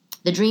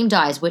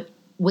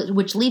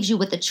 which leaves you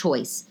with a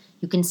choice.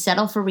 You can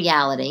settle for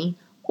reality,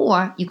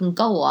 or you can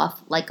go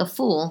off like a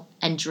fool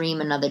and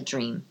dream another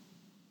dream.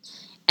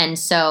 And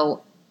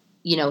so,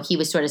 he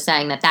was sort of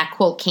saying that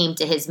quote came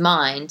to his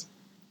mind,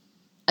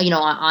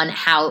 on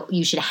how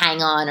you should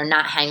hang on or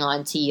not hang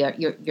on to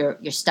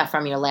your stuff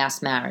from your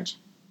last marriage.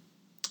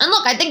 And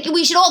look, I think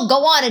we should all go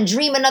on and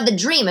dream another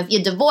dream. If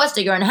you're divorced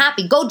or you're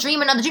unhappy, go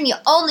dream another dream. You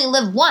only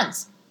live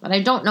once. But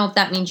I don't know if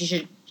that means you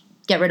should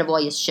get rid of all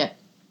your shit.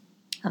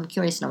 I'm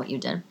curious to know what you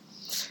did.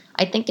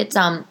 I think it's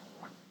I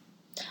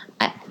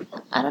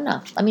don't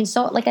know. I mean,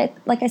 so like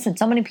I said,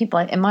 so many people,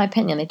 in my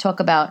opinion, they talk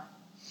about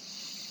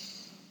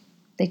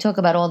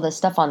all the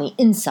stuff on the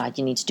inside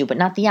you need to do, but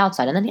not the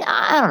outside. And then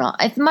I don't know.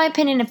 In my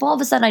opinion, if all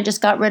of a sudden I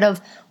just got rid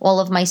of all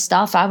of my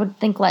stuff, I would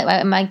think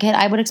like my kid.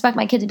 I would expect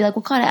my kid to be like,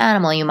 "What kind of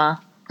animal are you, Ma?"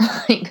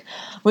 Like,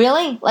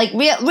 really? Like,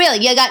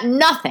 really? You got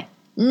nothing.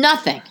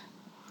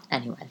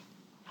 Anyway,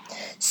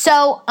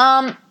 so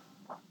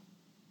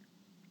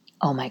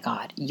oh my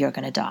God, you're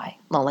going to die.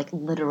 Well, like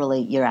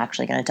literally, you're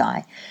actually going to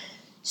die.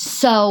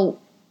 So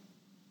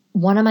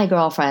one of my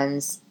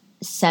girlfriends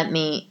sent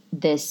me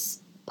this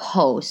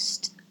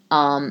post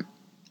on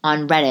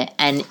Reddit,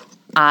 and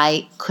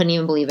I couldn't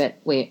even believe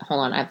it. Wait, hold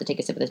on. I have to take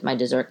a sip of this, my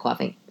dessert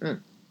coffee.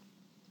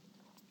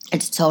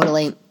 It's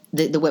totally,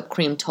 the whipped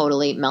cream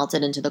totally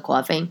melted into the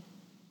coffee.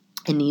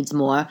 It needs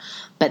more,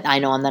 but I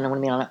know I'm not going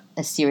to be on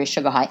a serious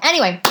sugar high.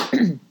 Anyway,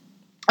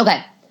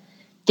 okay,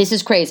 this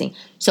is crazy.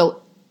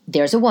 So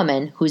there's a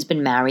woman who's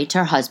been married to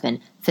her husband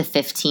for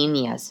 15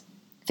 years.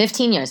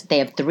 15 years. They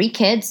have 3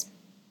 kids.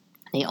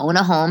 They own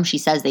a home. She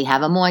says they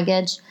have a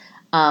mortgage.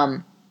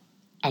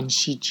 And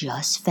she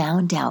just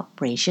found out,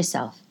 brace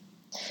yourself,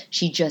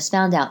 she just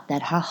found out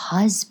that her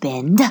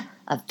husband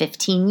of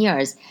 15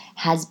 years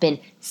has been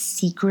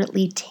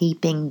secretly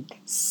taping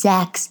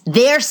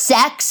their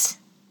sex,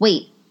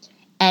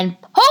 and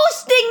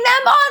posting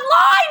them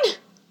online.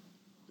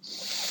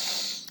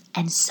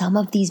 And some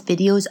of these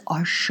videos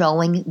are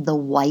showing the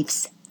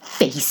wife's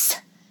face.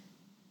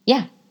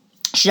 Yeah.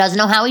 She doesn't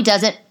know how he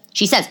does it.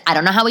 She says, I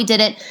don't know how he did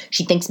it.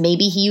 She thinks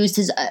maybe he used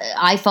his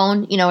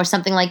iPhone, or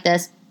something like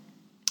this.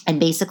 And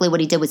basically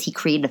what he did was he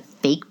created a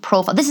fake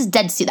profile. This is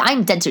dead serious.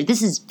 I'm dead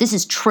serious. This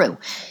is true.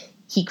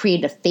 He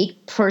created a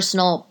fake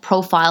personal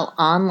profile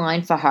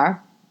online for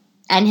her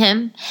and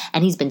him.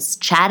 And he's been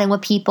chatting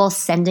with people,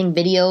 sending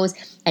videos,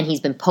 and he's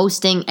been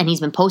posting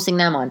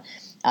them on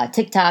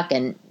TikTok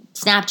and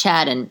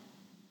Snapchat and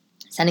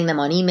sending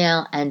them on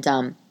email. And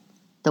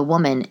the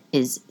woman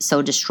is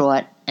so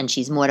distraught and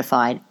she's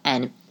mortified.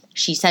 And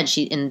she said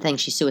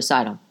she's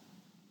suicidal.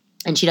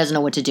 And she doesn't know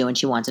what to do and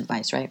she wants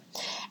advice, right?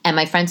 And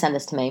my friend sent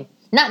this to me.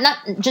 Not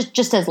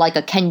just as like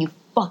a, can you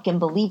fucking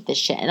believe this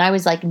shit? And I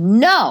was like,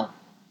 no,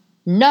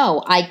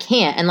 I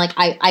can't. And like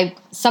I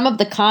some of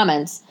the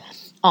comments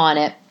on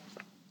it,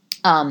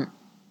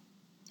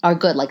 are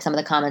good. Like some of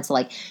the comments are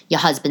like, your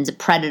husband's a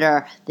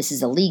predator. This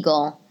is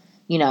illegal.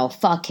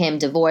 Fuck him,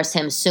 divorce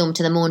him, sue him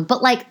to the moon.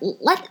 But like,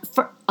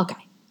 okay.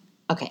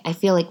 I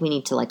feel like we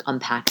need to like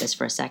unpack this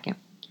for a second.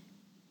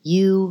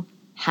 You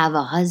have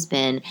a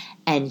husband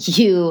and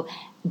you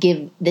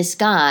give this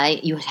guy,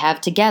 you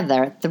have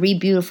together 3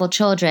 beautiful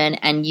children,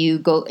 and you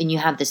go and you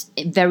have this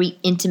very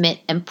intimate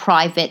and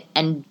private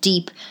and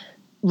deep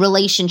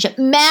relationship,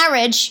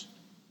 marriage.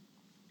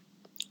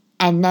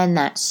 And then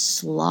that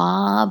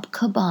slob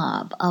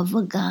kebab of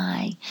a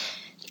guy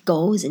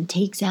goes and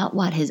takes out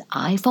his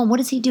iPhone. What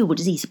does he do? What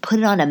does he put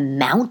it on a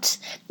mount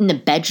in the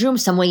bedroom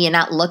somewhere you're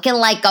not looking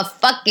like a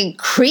fucking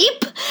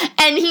creep?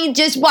 And he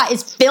just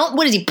is film.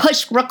 What does he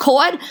push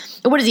record?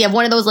 Or what does he have?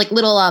 One of those like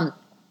little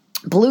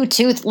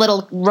Bluetooth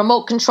little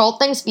remote control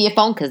things for your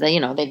phone, because they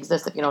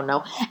exist if you don't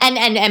know.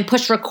 And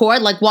push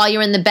record like while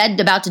you're in the bed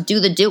about to do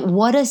the do.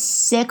 What a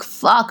sick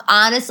fuck.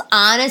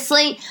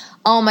 Honestly.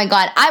 Oh my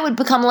God, I would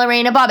become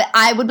Lorena Bobbitt.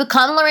 I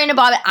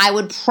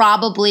would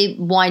probably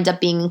wind up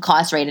being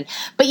incarcerated.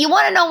 But you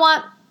want to know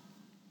what?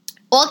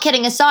 All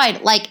kidding aside,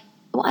 I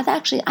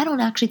don't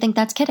actually think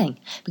that's kidding,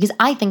 because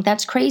I think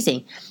that's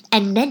crazy.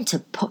 And then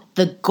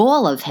the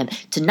gall of him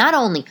to not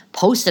only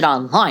post it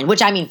online,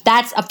 which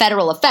that's a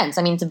federal offense.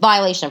 It's a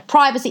violation of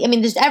privacy.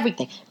 There's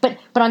everything. But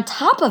on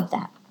top of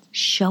that,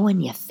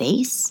 showing your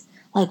face,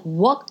 like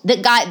what? The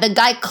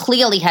guy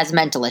clearly has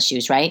mental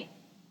issues, right?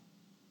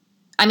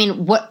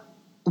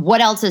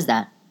 What else is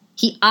that?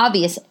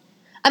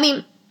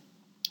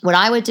 What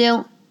I would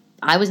do,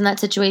 I was in that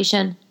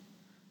situation,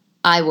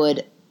 here's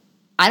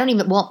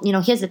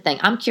the thing.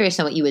 I'm curious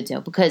on what you would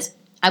do, because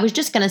I was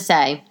just going to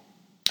say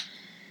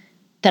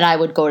that I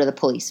would go to the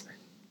police,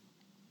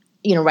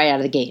 right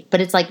out of the gate.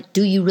 But it's like,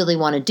 do you really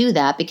want to do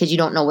that? Because you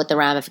don't know what the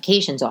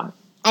ramifications are.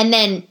 And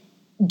then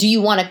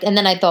and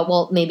then I thought,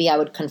 well, maybe I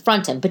would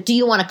confront him. But do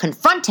you want to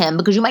confront him?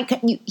 Because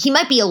he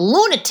might be a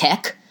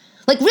lunatic.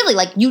 Like, really,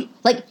 you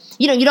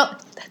don't,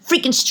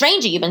 freaking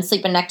stranger you've been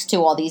sleeping next to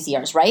all these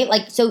years, right?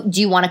 Like, so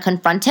do you want to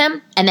confront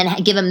him and then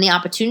give him the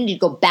opportunity to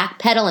go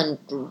backpedal and,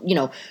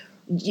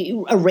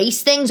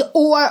 erase things,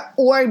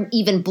 or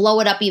even blow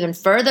it up even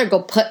further,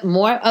 go put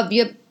more of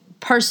your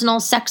personal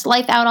sex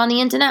life out on the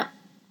internet?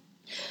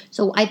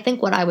 So I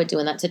think what I would do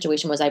in that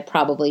situation was I'd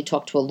probably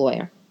talk to a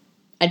lawyer.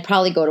 I'd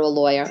probably go to a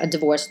lawyer, a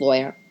divorce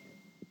lawyer,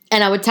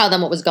 and I would tell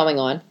them what was going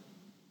on.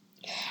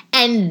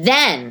 And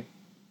then,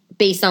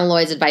 based on a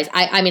lawyer's advice,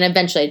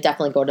 eventually I'd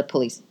definitely go to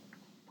police.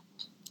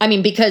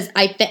 Because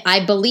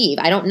I believe,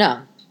 I don't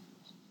know.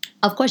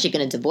 Of course you're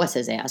going to divorce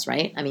his ass,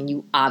 right?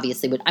 You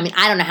obviously would.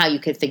 I don't know how you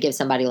could forgive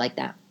somebody like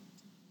that.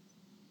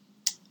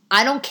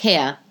 I don't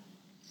care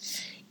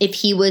if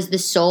he was the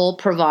sole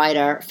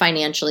provider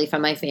financially for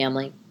my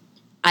family.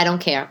 I don't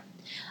care.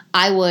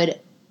 I would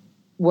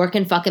work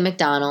in fucking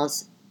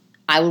McDonald's.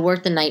 I would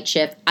work the night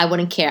shift. I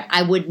wouldn't care.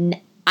 I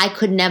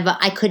could never.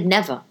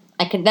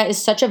 That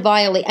is such a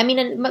violation.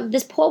 And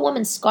this poor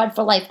woman's scarred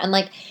for life.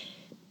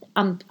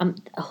 And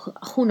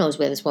who knows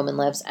where this woman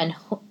lives, and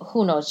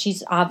who knows?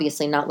 She's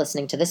obviously not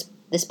listening to this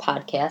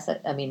podcast.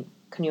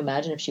 Can you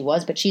imagine if she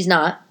was? But she's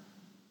not.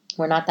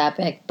 We're not that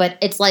big. But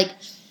it's like,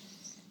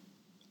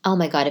 oh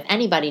my God, if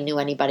anybody knew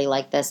anybody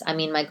like this,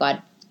 my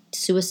God,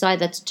 suicide,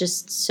 that's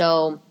just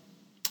so,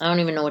 I don't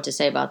even know what to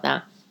say about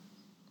that.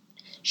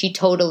 She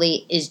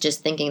totally is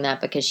just thinking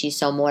that because she's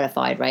so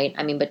mortified, right?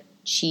 But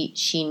she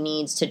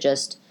needs to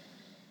just,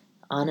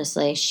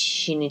 honestly,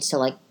 she needs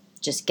to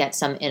just get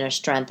some inner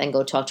strength and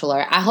go talk to a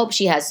lawyer. I hope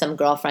she has some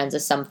girlfriends or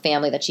some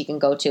family that she can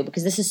go to,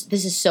 because this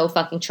is so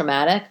fucking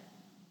traumatic.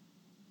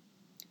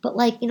 But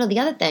the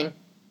other thing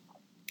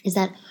is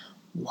that,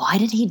 why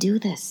did he do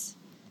this?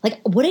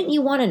 Wouldn't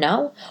you want to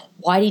know?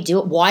 Why did he do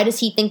it? Why does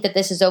he think that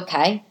this is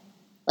okay?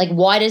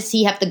 Why does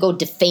he have to go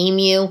defame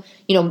you?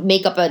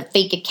 Make up a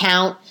fake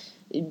account,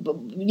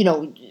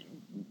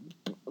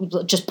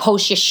 just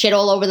post your shit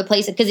all over the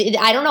place? Because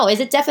I don't know. Is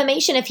it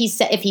defamation if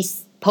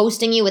he's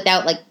posting you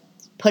without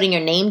putting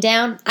your name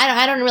down?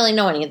 I don't really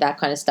know any of that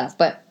kind of stuff,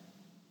 but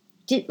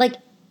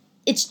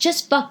it's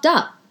just fucked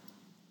up.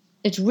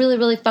 It's really,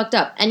 really fucked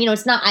up. And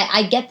it's not.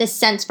 I get this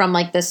sense from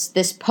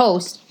this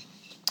post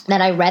that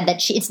I read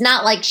that it's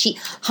not like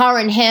her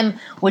and him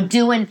were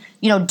doing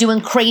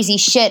crazy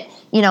shit.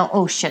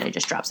 Oh shit, I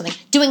just dropped something.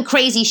 Doing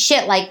crazy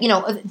shit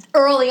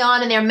early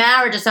on in their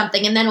marriage or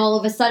something, and then all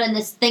of a sudden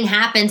this thing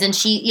happens and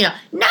she,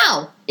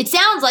 no. It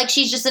sounds like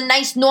she's just a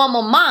nice,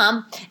 normal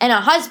mom and her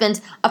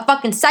husband's a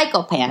fucking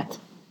psychopath.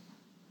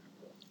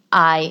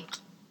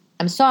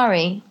 I'm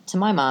sorry to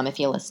my mom if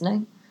you're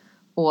listening,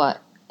 or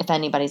if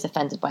anybody's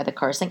offended by the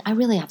cursing. I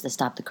really have to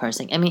stop the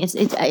cursing.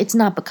 It's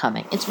not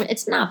becoming.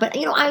 It's not. But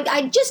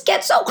I just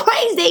get so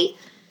crazy.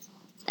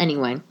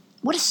 Anyway,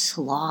 what a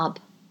slob.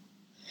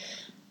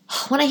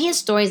 When I hear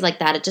stories like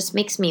that, it just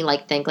makes me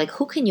think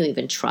who can you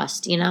even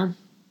trust?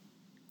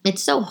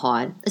 It's so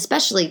hard,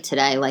 especially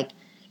today.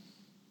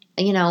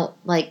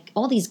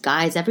 All these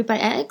guys, everybody,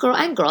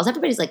 and girls,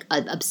 everybody's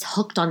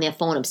hooked on their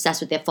phone,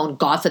 obsessed with their phone.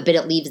 God forbid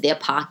it leaves their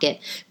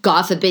pocket.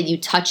 God forbid you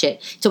touch it.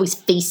 It's always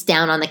face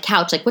down on the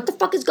couch. What the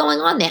fuck is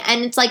going on there?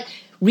 And it's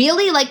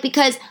Really? Like,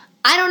 because,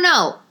 I don't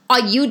know. Are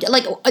you,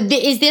 like,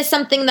 is there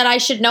something that I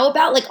should know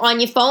about, like,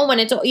 on your phone when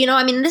it's, you know,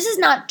 I mean, this is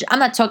not, I'm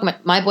not talking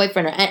about my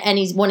boyfriend or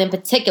any one in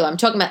particular. I'm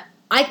talking about,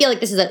 I feel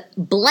like this is a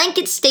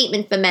blanket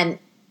statement for men,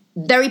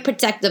 very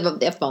protective of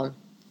their phone.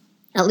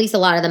 At least a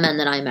lot of the men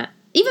that I met.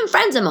 Even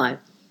friends of mine.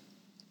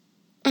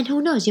 And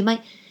who knows, you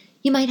might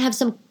have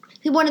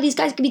one of these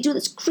guys could be doing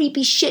this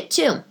creepy shit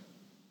too.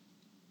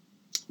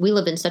 We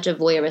live in such a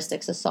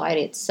voyeuristic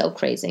society. It's so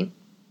crazy.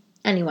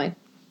 Anyway.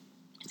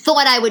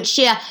 Thought I would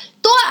share.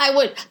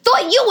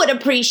 Thought you would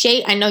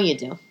appreciate. I know you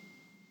do.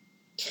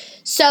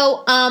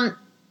 So,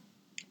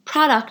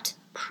 product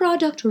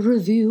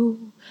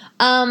review.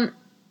 I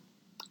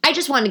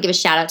just wanted to give a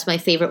shout out to my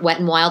favorite Wet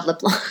n Wild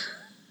lip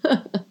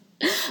liner.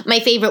 My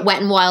favorite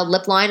Wet n Wild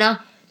lip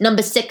liner,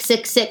 number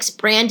 666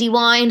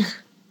 Brandywine.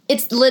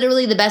 It's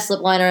literally the best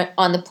lip liner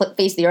on the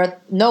face of the earth.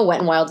 No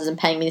Wet n Wild isn't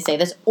paying me to say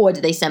this, or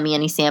did they send me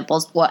any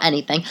samples or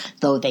anything,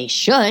 though they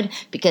should,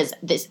 because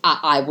this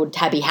I would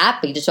be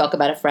happy to talk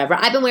about it forever.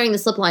 I've been wearing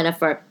this lip liner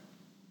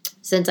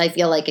since I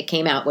feel like it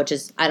came out, which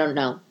is, I don't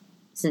know,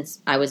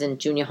 since I was in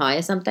junior high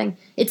or something.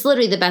 It's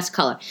literally the best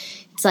color.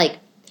 It's like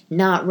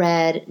not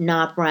red,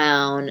 not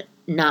brown,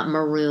 not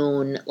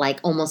maroon,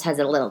 like almost has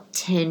a little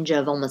tinge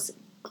of almost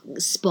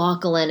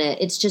sparkle in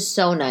it. It's just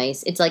so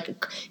nice. It's like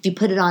if you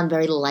put it on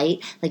very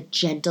light, like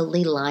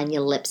gently line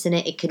your lips in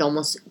it, it could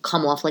almost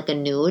come off like a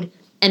nude.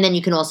 And then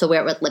you can also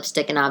wear it with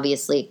lipstick and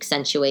obviously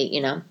accentuate,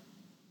 you know.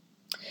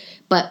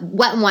 But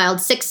Wet n Wild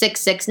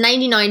 666,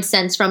 99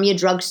 cents from your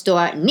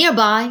drugstore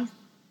nearby.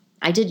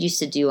 I did used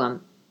to do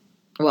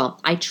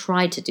I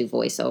tried to do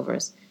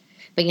voiceovers.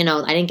 But, you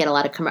know, I didn't get a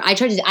lot of I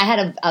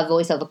had a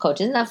voiceover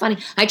coach. Isn't that funny?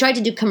 I tried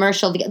to do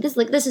commercial.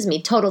 This is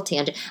me, total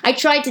tangent. I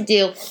tried to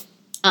do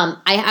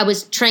I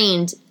was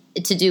trained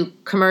to do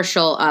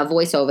commercial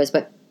voiceovers,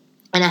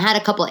 and I had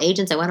a couple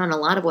agents. I went on a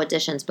lot of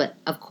auditions, but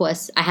of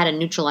course I had to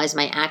neutralize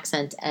my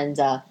accent, and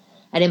I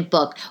didn't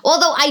book.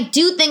 Although I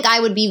do think I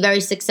would be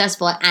very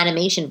successful at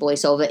animation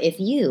voiceover if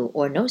you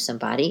or know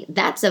somebody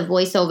that's a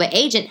voiceover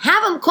agent.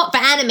 Have them call for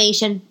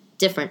animation,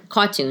 different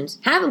cartoons.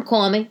 Have them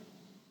call me.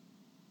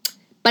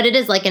 But it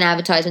is like an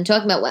advertisement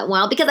talking about Wet n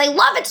Wild because I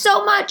love it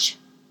so much,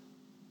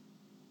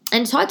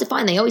 and it's hard to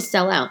find. They always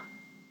sell out.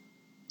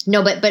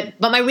 No, but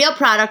my real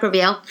product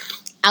reveal,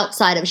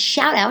 outside of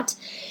shout out,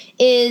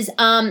 is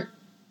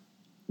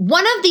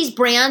one of these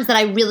brands that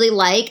I really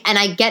like, and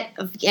I get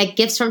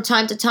gifts from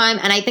time to time,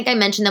 and I think I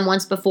mentioned them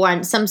once before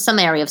on some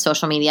area of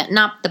social media,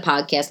 not the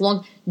podcast.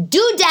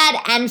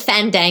 Doodad and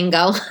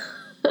Fandango.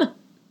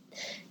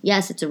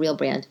 Yes, it's a real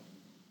brand.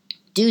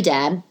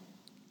 Doodad,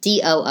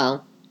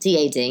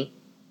 Doodad,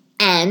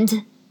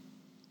 and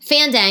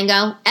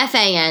Fandango,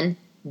 Fandango.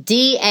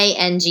 They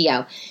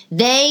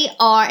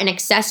are an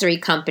accessory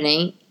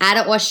company out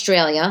of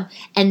Australia,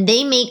 and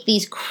they make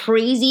these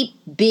crazy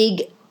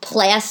big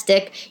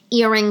plastic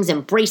earrings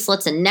and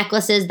bracelets and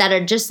necklaces that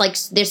are just like,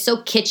 they're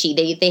so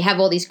kitschy. They have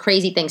all these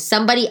crazy things.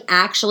 Somebody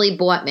actually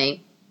bought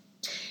me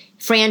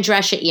Fran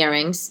Drescher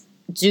earrings,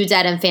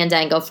 Doodad and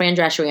Fandango Fran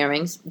Drescher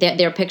earrings.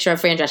 They're a picture of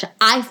Fran Drescher.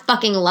 I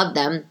fucking love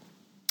them.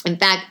 In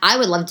fact, I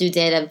would love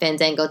Doodad and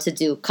Fandango to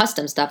do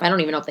custom stuff. I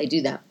don't even know if they do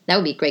that. That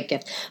would be a great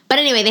gift. But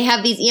anyway, they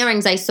have these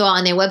earrings I saw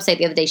on their website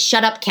the other day.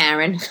 Shut up,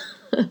 Karen.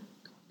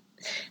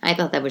 I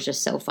thought that was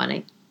just so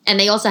funny. And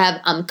they also have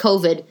a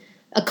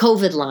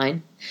COVID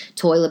line.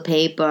 Toilet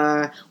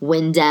paper,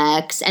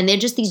 Windex. And they're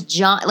just these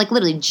giant, like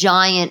literally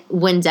giant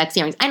Windex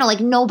earrings. I know, like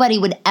nobody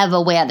would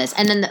ever wear this.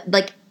 And then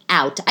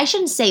out. I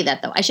shouldn't say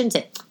that though. I shouldn't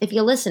say, if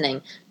you're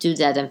listening,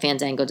 Doodad and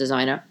Fandango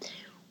designer,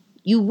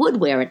 you would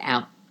wear it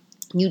out.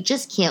 You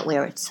just can't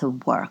wear it to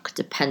work,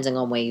 depending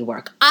on where you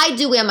work. I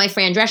do wear my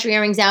Fran Drescher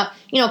earrings out,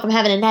 you know, if I'm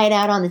having a night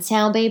out on the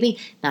town, baby.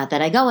 Not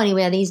that I go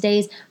anywhere these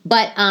days.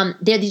 But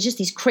they're just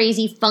these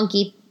crazy,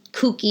 funky,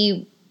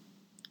 kooky,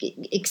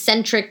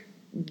 eccentric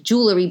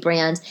jewelry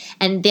brands.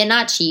 And they're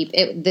not cheap.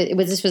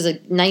 This was a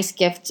nice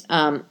gift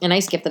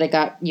that I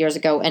got years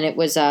ago. And it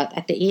was,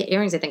 at the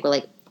earrings, I think, were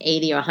like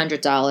 $80 or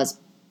 $100.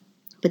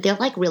 But they're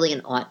like really an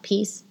art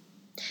piece.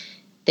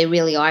 They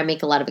really are. I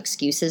make a lot of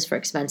excuses for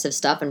expensive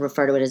stuff and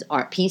refer to it as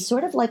art piece,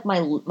 sort of like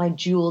my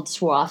jeweled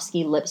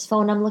Swarovski lips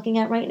phone I'm looking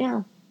at right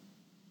now.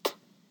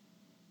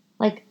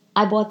 Like,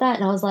 I bought that,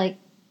 and I was like,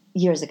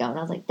 years ago, and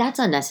I was like, that's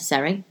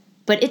unnecessary,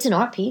 but it's an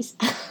art piece.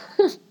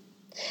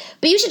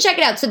 But you should check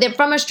it out. So they're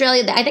from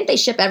Australia. I think they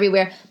ship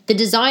everywhere. The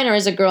designer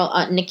is a girl,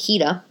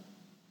 Nikita.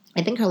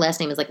 I think her last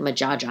name is like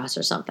Majajas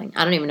or something.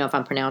 I don't even know if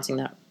I'm pronouncing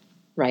that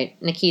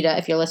right. Nikita,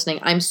 if you're listening,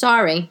 I'm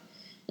sorry.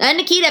 And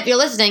Nikita, if you're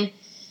listening,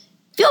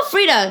 feel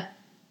free to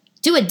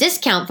do a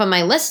discount for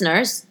my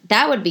listeners.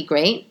 That would be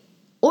great.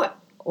 Or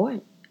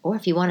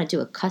if you want to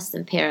do a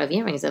custom pair of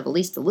earrings of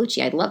Elise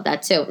DeLucci, I'd love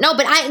that too. No,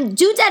 but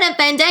Doodad and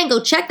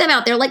Fandango, check them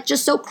out. They're like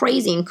just so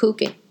crazy and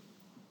kooky.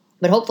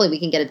 But hopefully we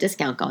can get a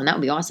discount going. That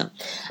would be awesome.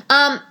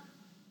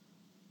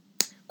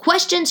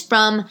 Questions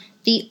from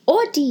the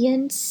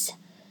audience.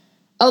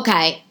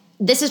 Okay,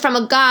 this is from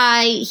a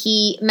guy.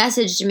 He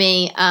messaged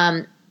me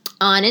on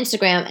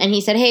Instagram, and he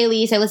said, "Hey,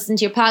 Elise, I listened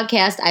to your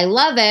podcast. I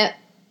love it.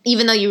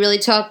 even though you really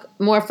talk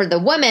more for the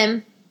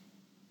women,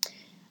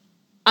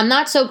 I'm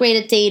not so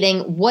great at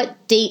dating.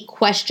 What date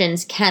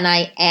questions can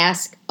I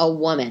ask a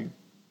woman?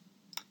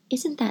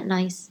 Isn't that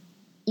nice?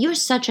 You're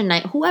such a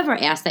nice, whoever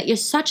asked that, you're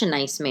such a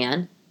nice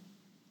man.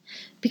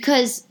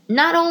 Because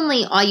not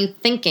only are you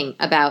thinking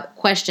about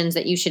questions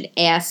that you should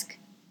ask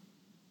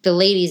the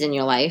ladies in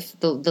your life,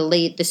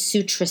 the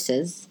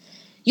suitresses,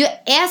 you're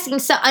asking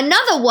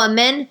another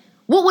woman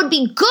what would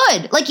be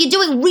good. Like you're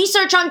doing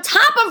research on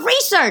top of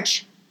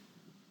research.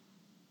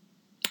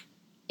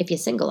 If you're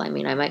single, I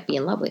might be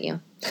in love with you.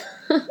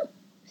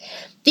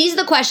 These are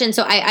the questions.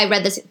 So I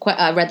read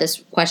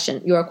this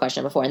question, your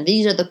question before, and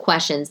these are the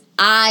questions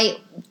I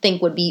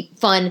think would be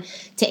fun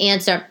to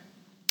answer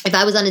if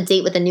I was on a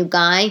date with a new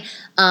guy.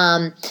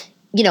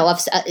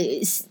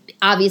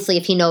 Obviously,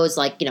 if he knows,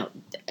 like,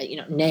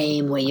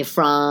 name, where you're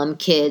from,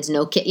 kids,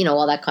 no kid,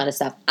 all that kind of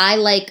stuff. I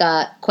like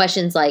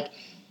questions like,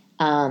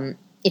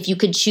 if you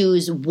could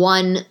choose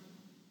one,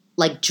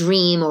 like,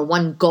 dream or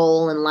one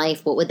goal in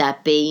life, what would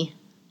that be?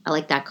 I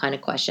like that kind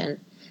of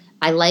question.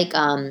 I like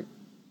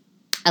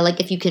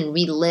if you can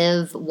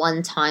relive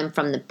one time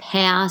from the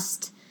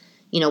past,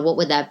 what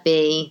would that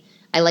be?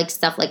 I like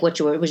stuff like what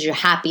was your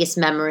happiest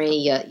memory,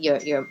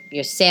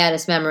 your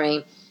saddest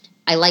memory.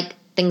 I like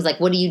things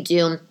like, what do you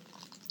do?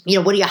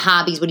 What are your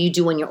hobbies? What do you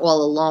do when you're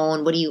all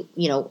alone? What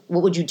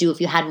would you do if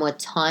you had more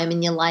time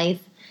in your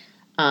life?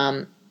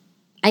 I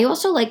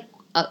also like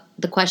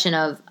the question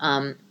of,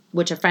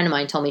 which a friend of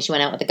mine told me. She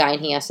went out with a guy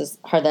and he asked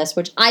her this,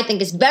 which I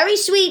think is very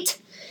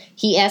sweet.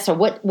 He asked her,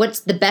 what's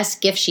the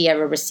best gift she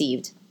ever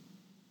received?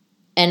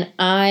 And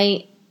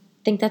I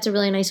think that's a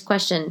really nice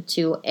question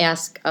to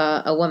ask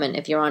a woman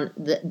if you're on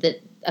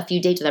a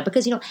few dates with her.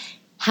 Because,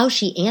 how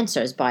she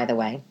answers, by the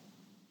way,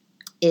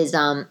 is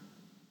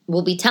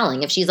will be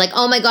telling. If she's like,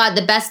 oh my God,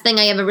 the best thing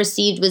I ever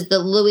received was the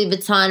Louis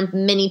Vuitton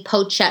mini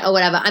pochette or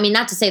whatever.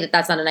 Not to say that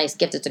that's not a nice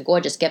gift. It's a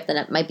gorgeous gift, and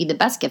it might be the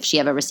best gift she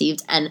ever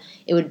received. And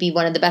it would be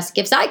one of the best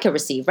gifts I could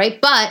receive,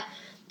 right? But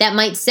that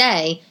might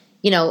say,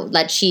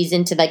 that she's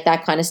into like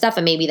that kind of stuff,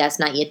 and maybe that's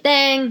not your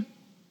thing.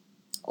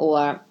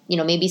 Or,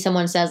 maybe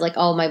someone says like,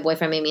 oh, my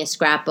boyfriend made me a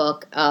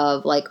scrapbook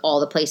of like all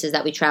the places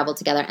that we traveled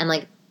together. And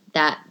like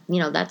that,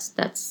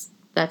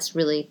 that's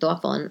really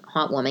thoughtful and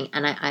heartwarming.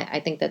 And I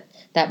think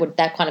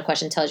that kind of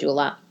question tells you a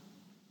lot.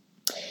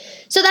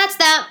 So that's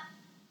that.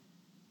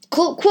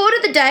 Cool quote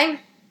of the day.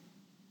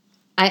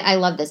 I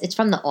love this. It's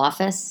from The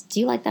Office. Do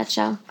you like that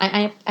show?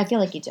 I feel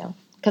like you do.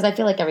 Because I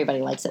feel like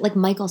everybody likes it. Like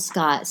Michael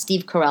Scott,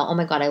 Steve Carell. Oh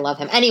my God, I love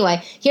him.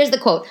 Anyway, here's the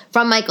quote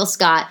from Michael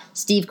Scott,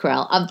 Steve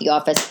Carell of The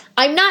Office.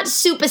 I'm not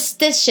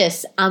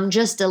superstitious. I'm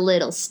just a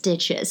little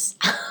stitches.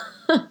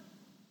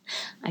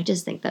 I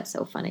just think that's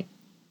so funny.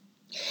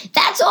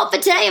 That's all for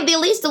today of the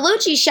Elise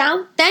DeLucci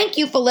Show. Thank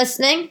you for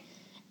listening.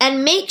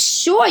 And make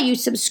sure you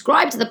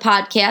subscribe to the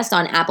podcast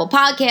on Apple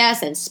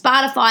Podcasts and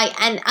Spotify.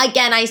 And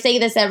again, I say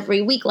this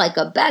every week like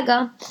a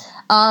beggar.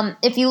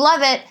 If you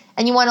love it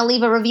and you want to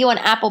leave a review on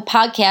Apple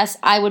Podcasts,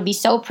 I would be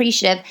so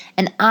appreciative.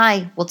 And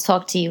I will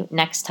talk to you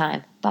next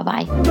time.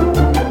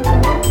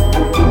 Bye-bye.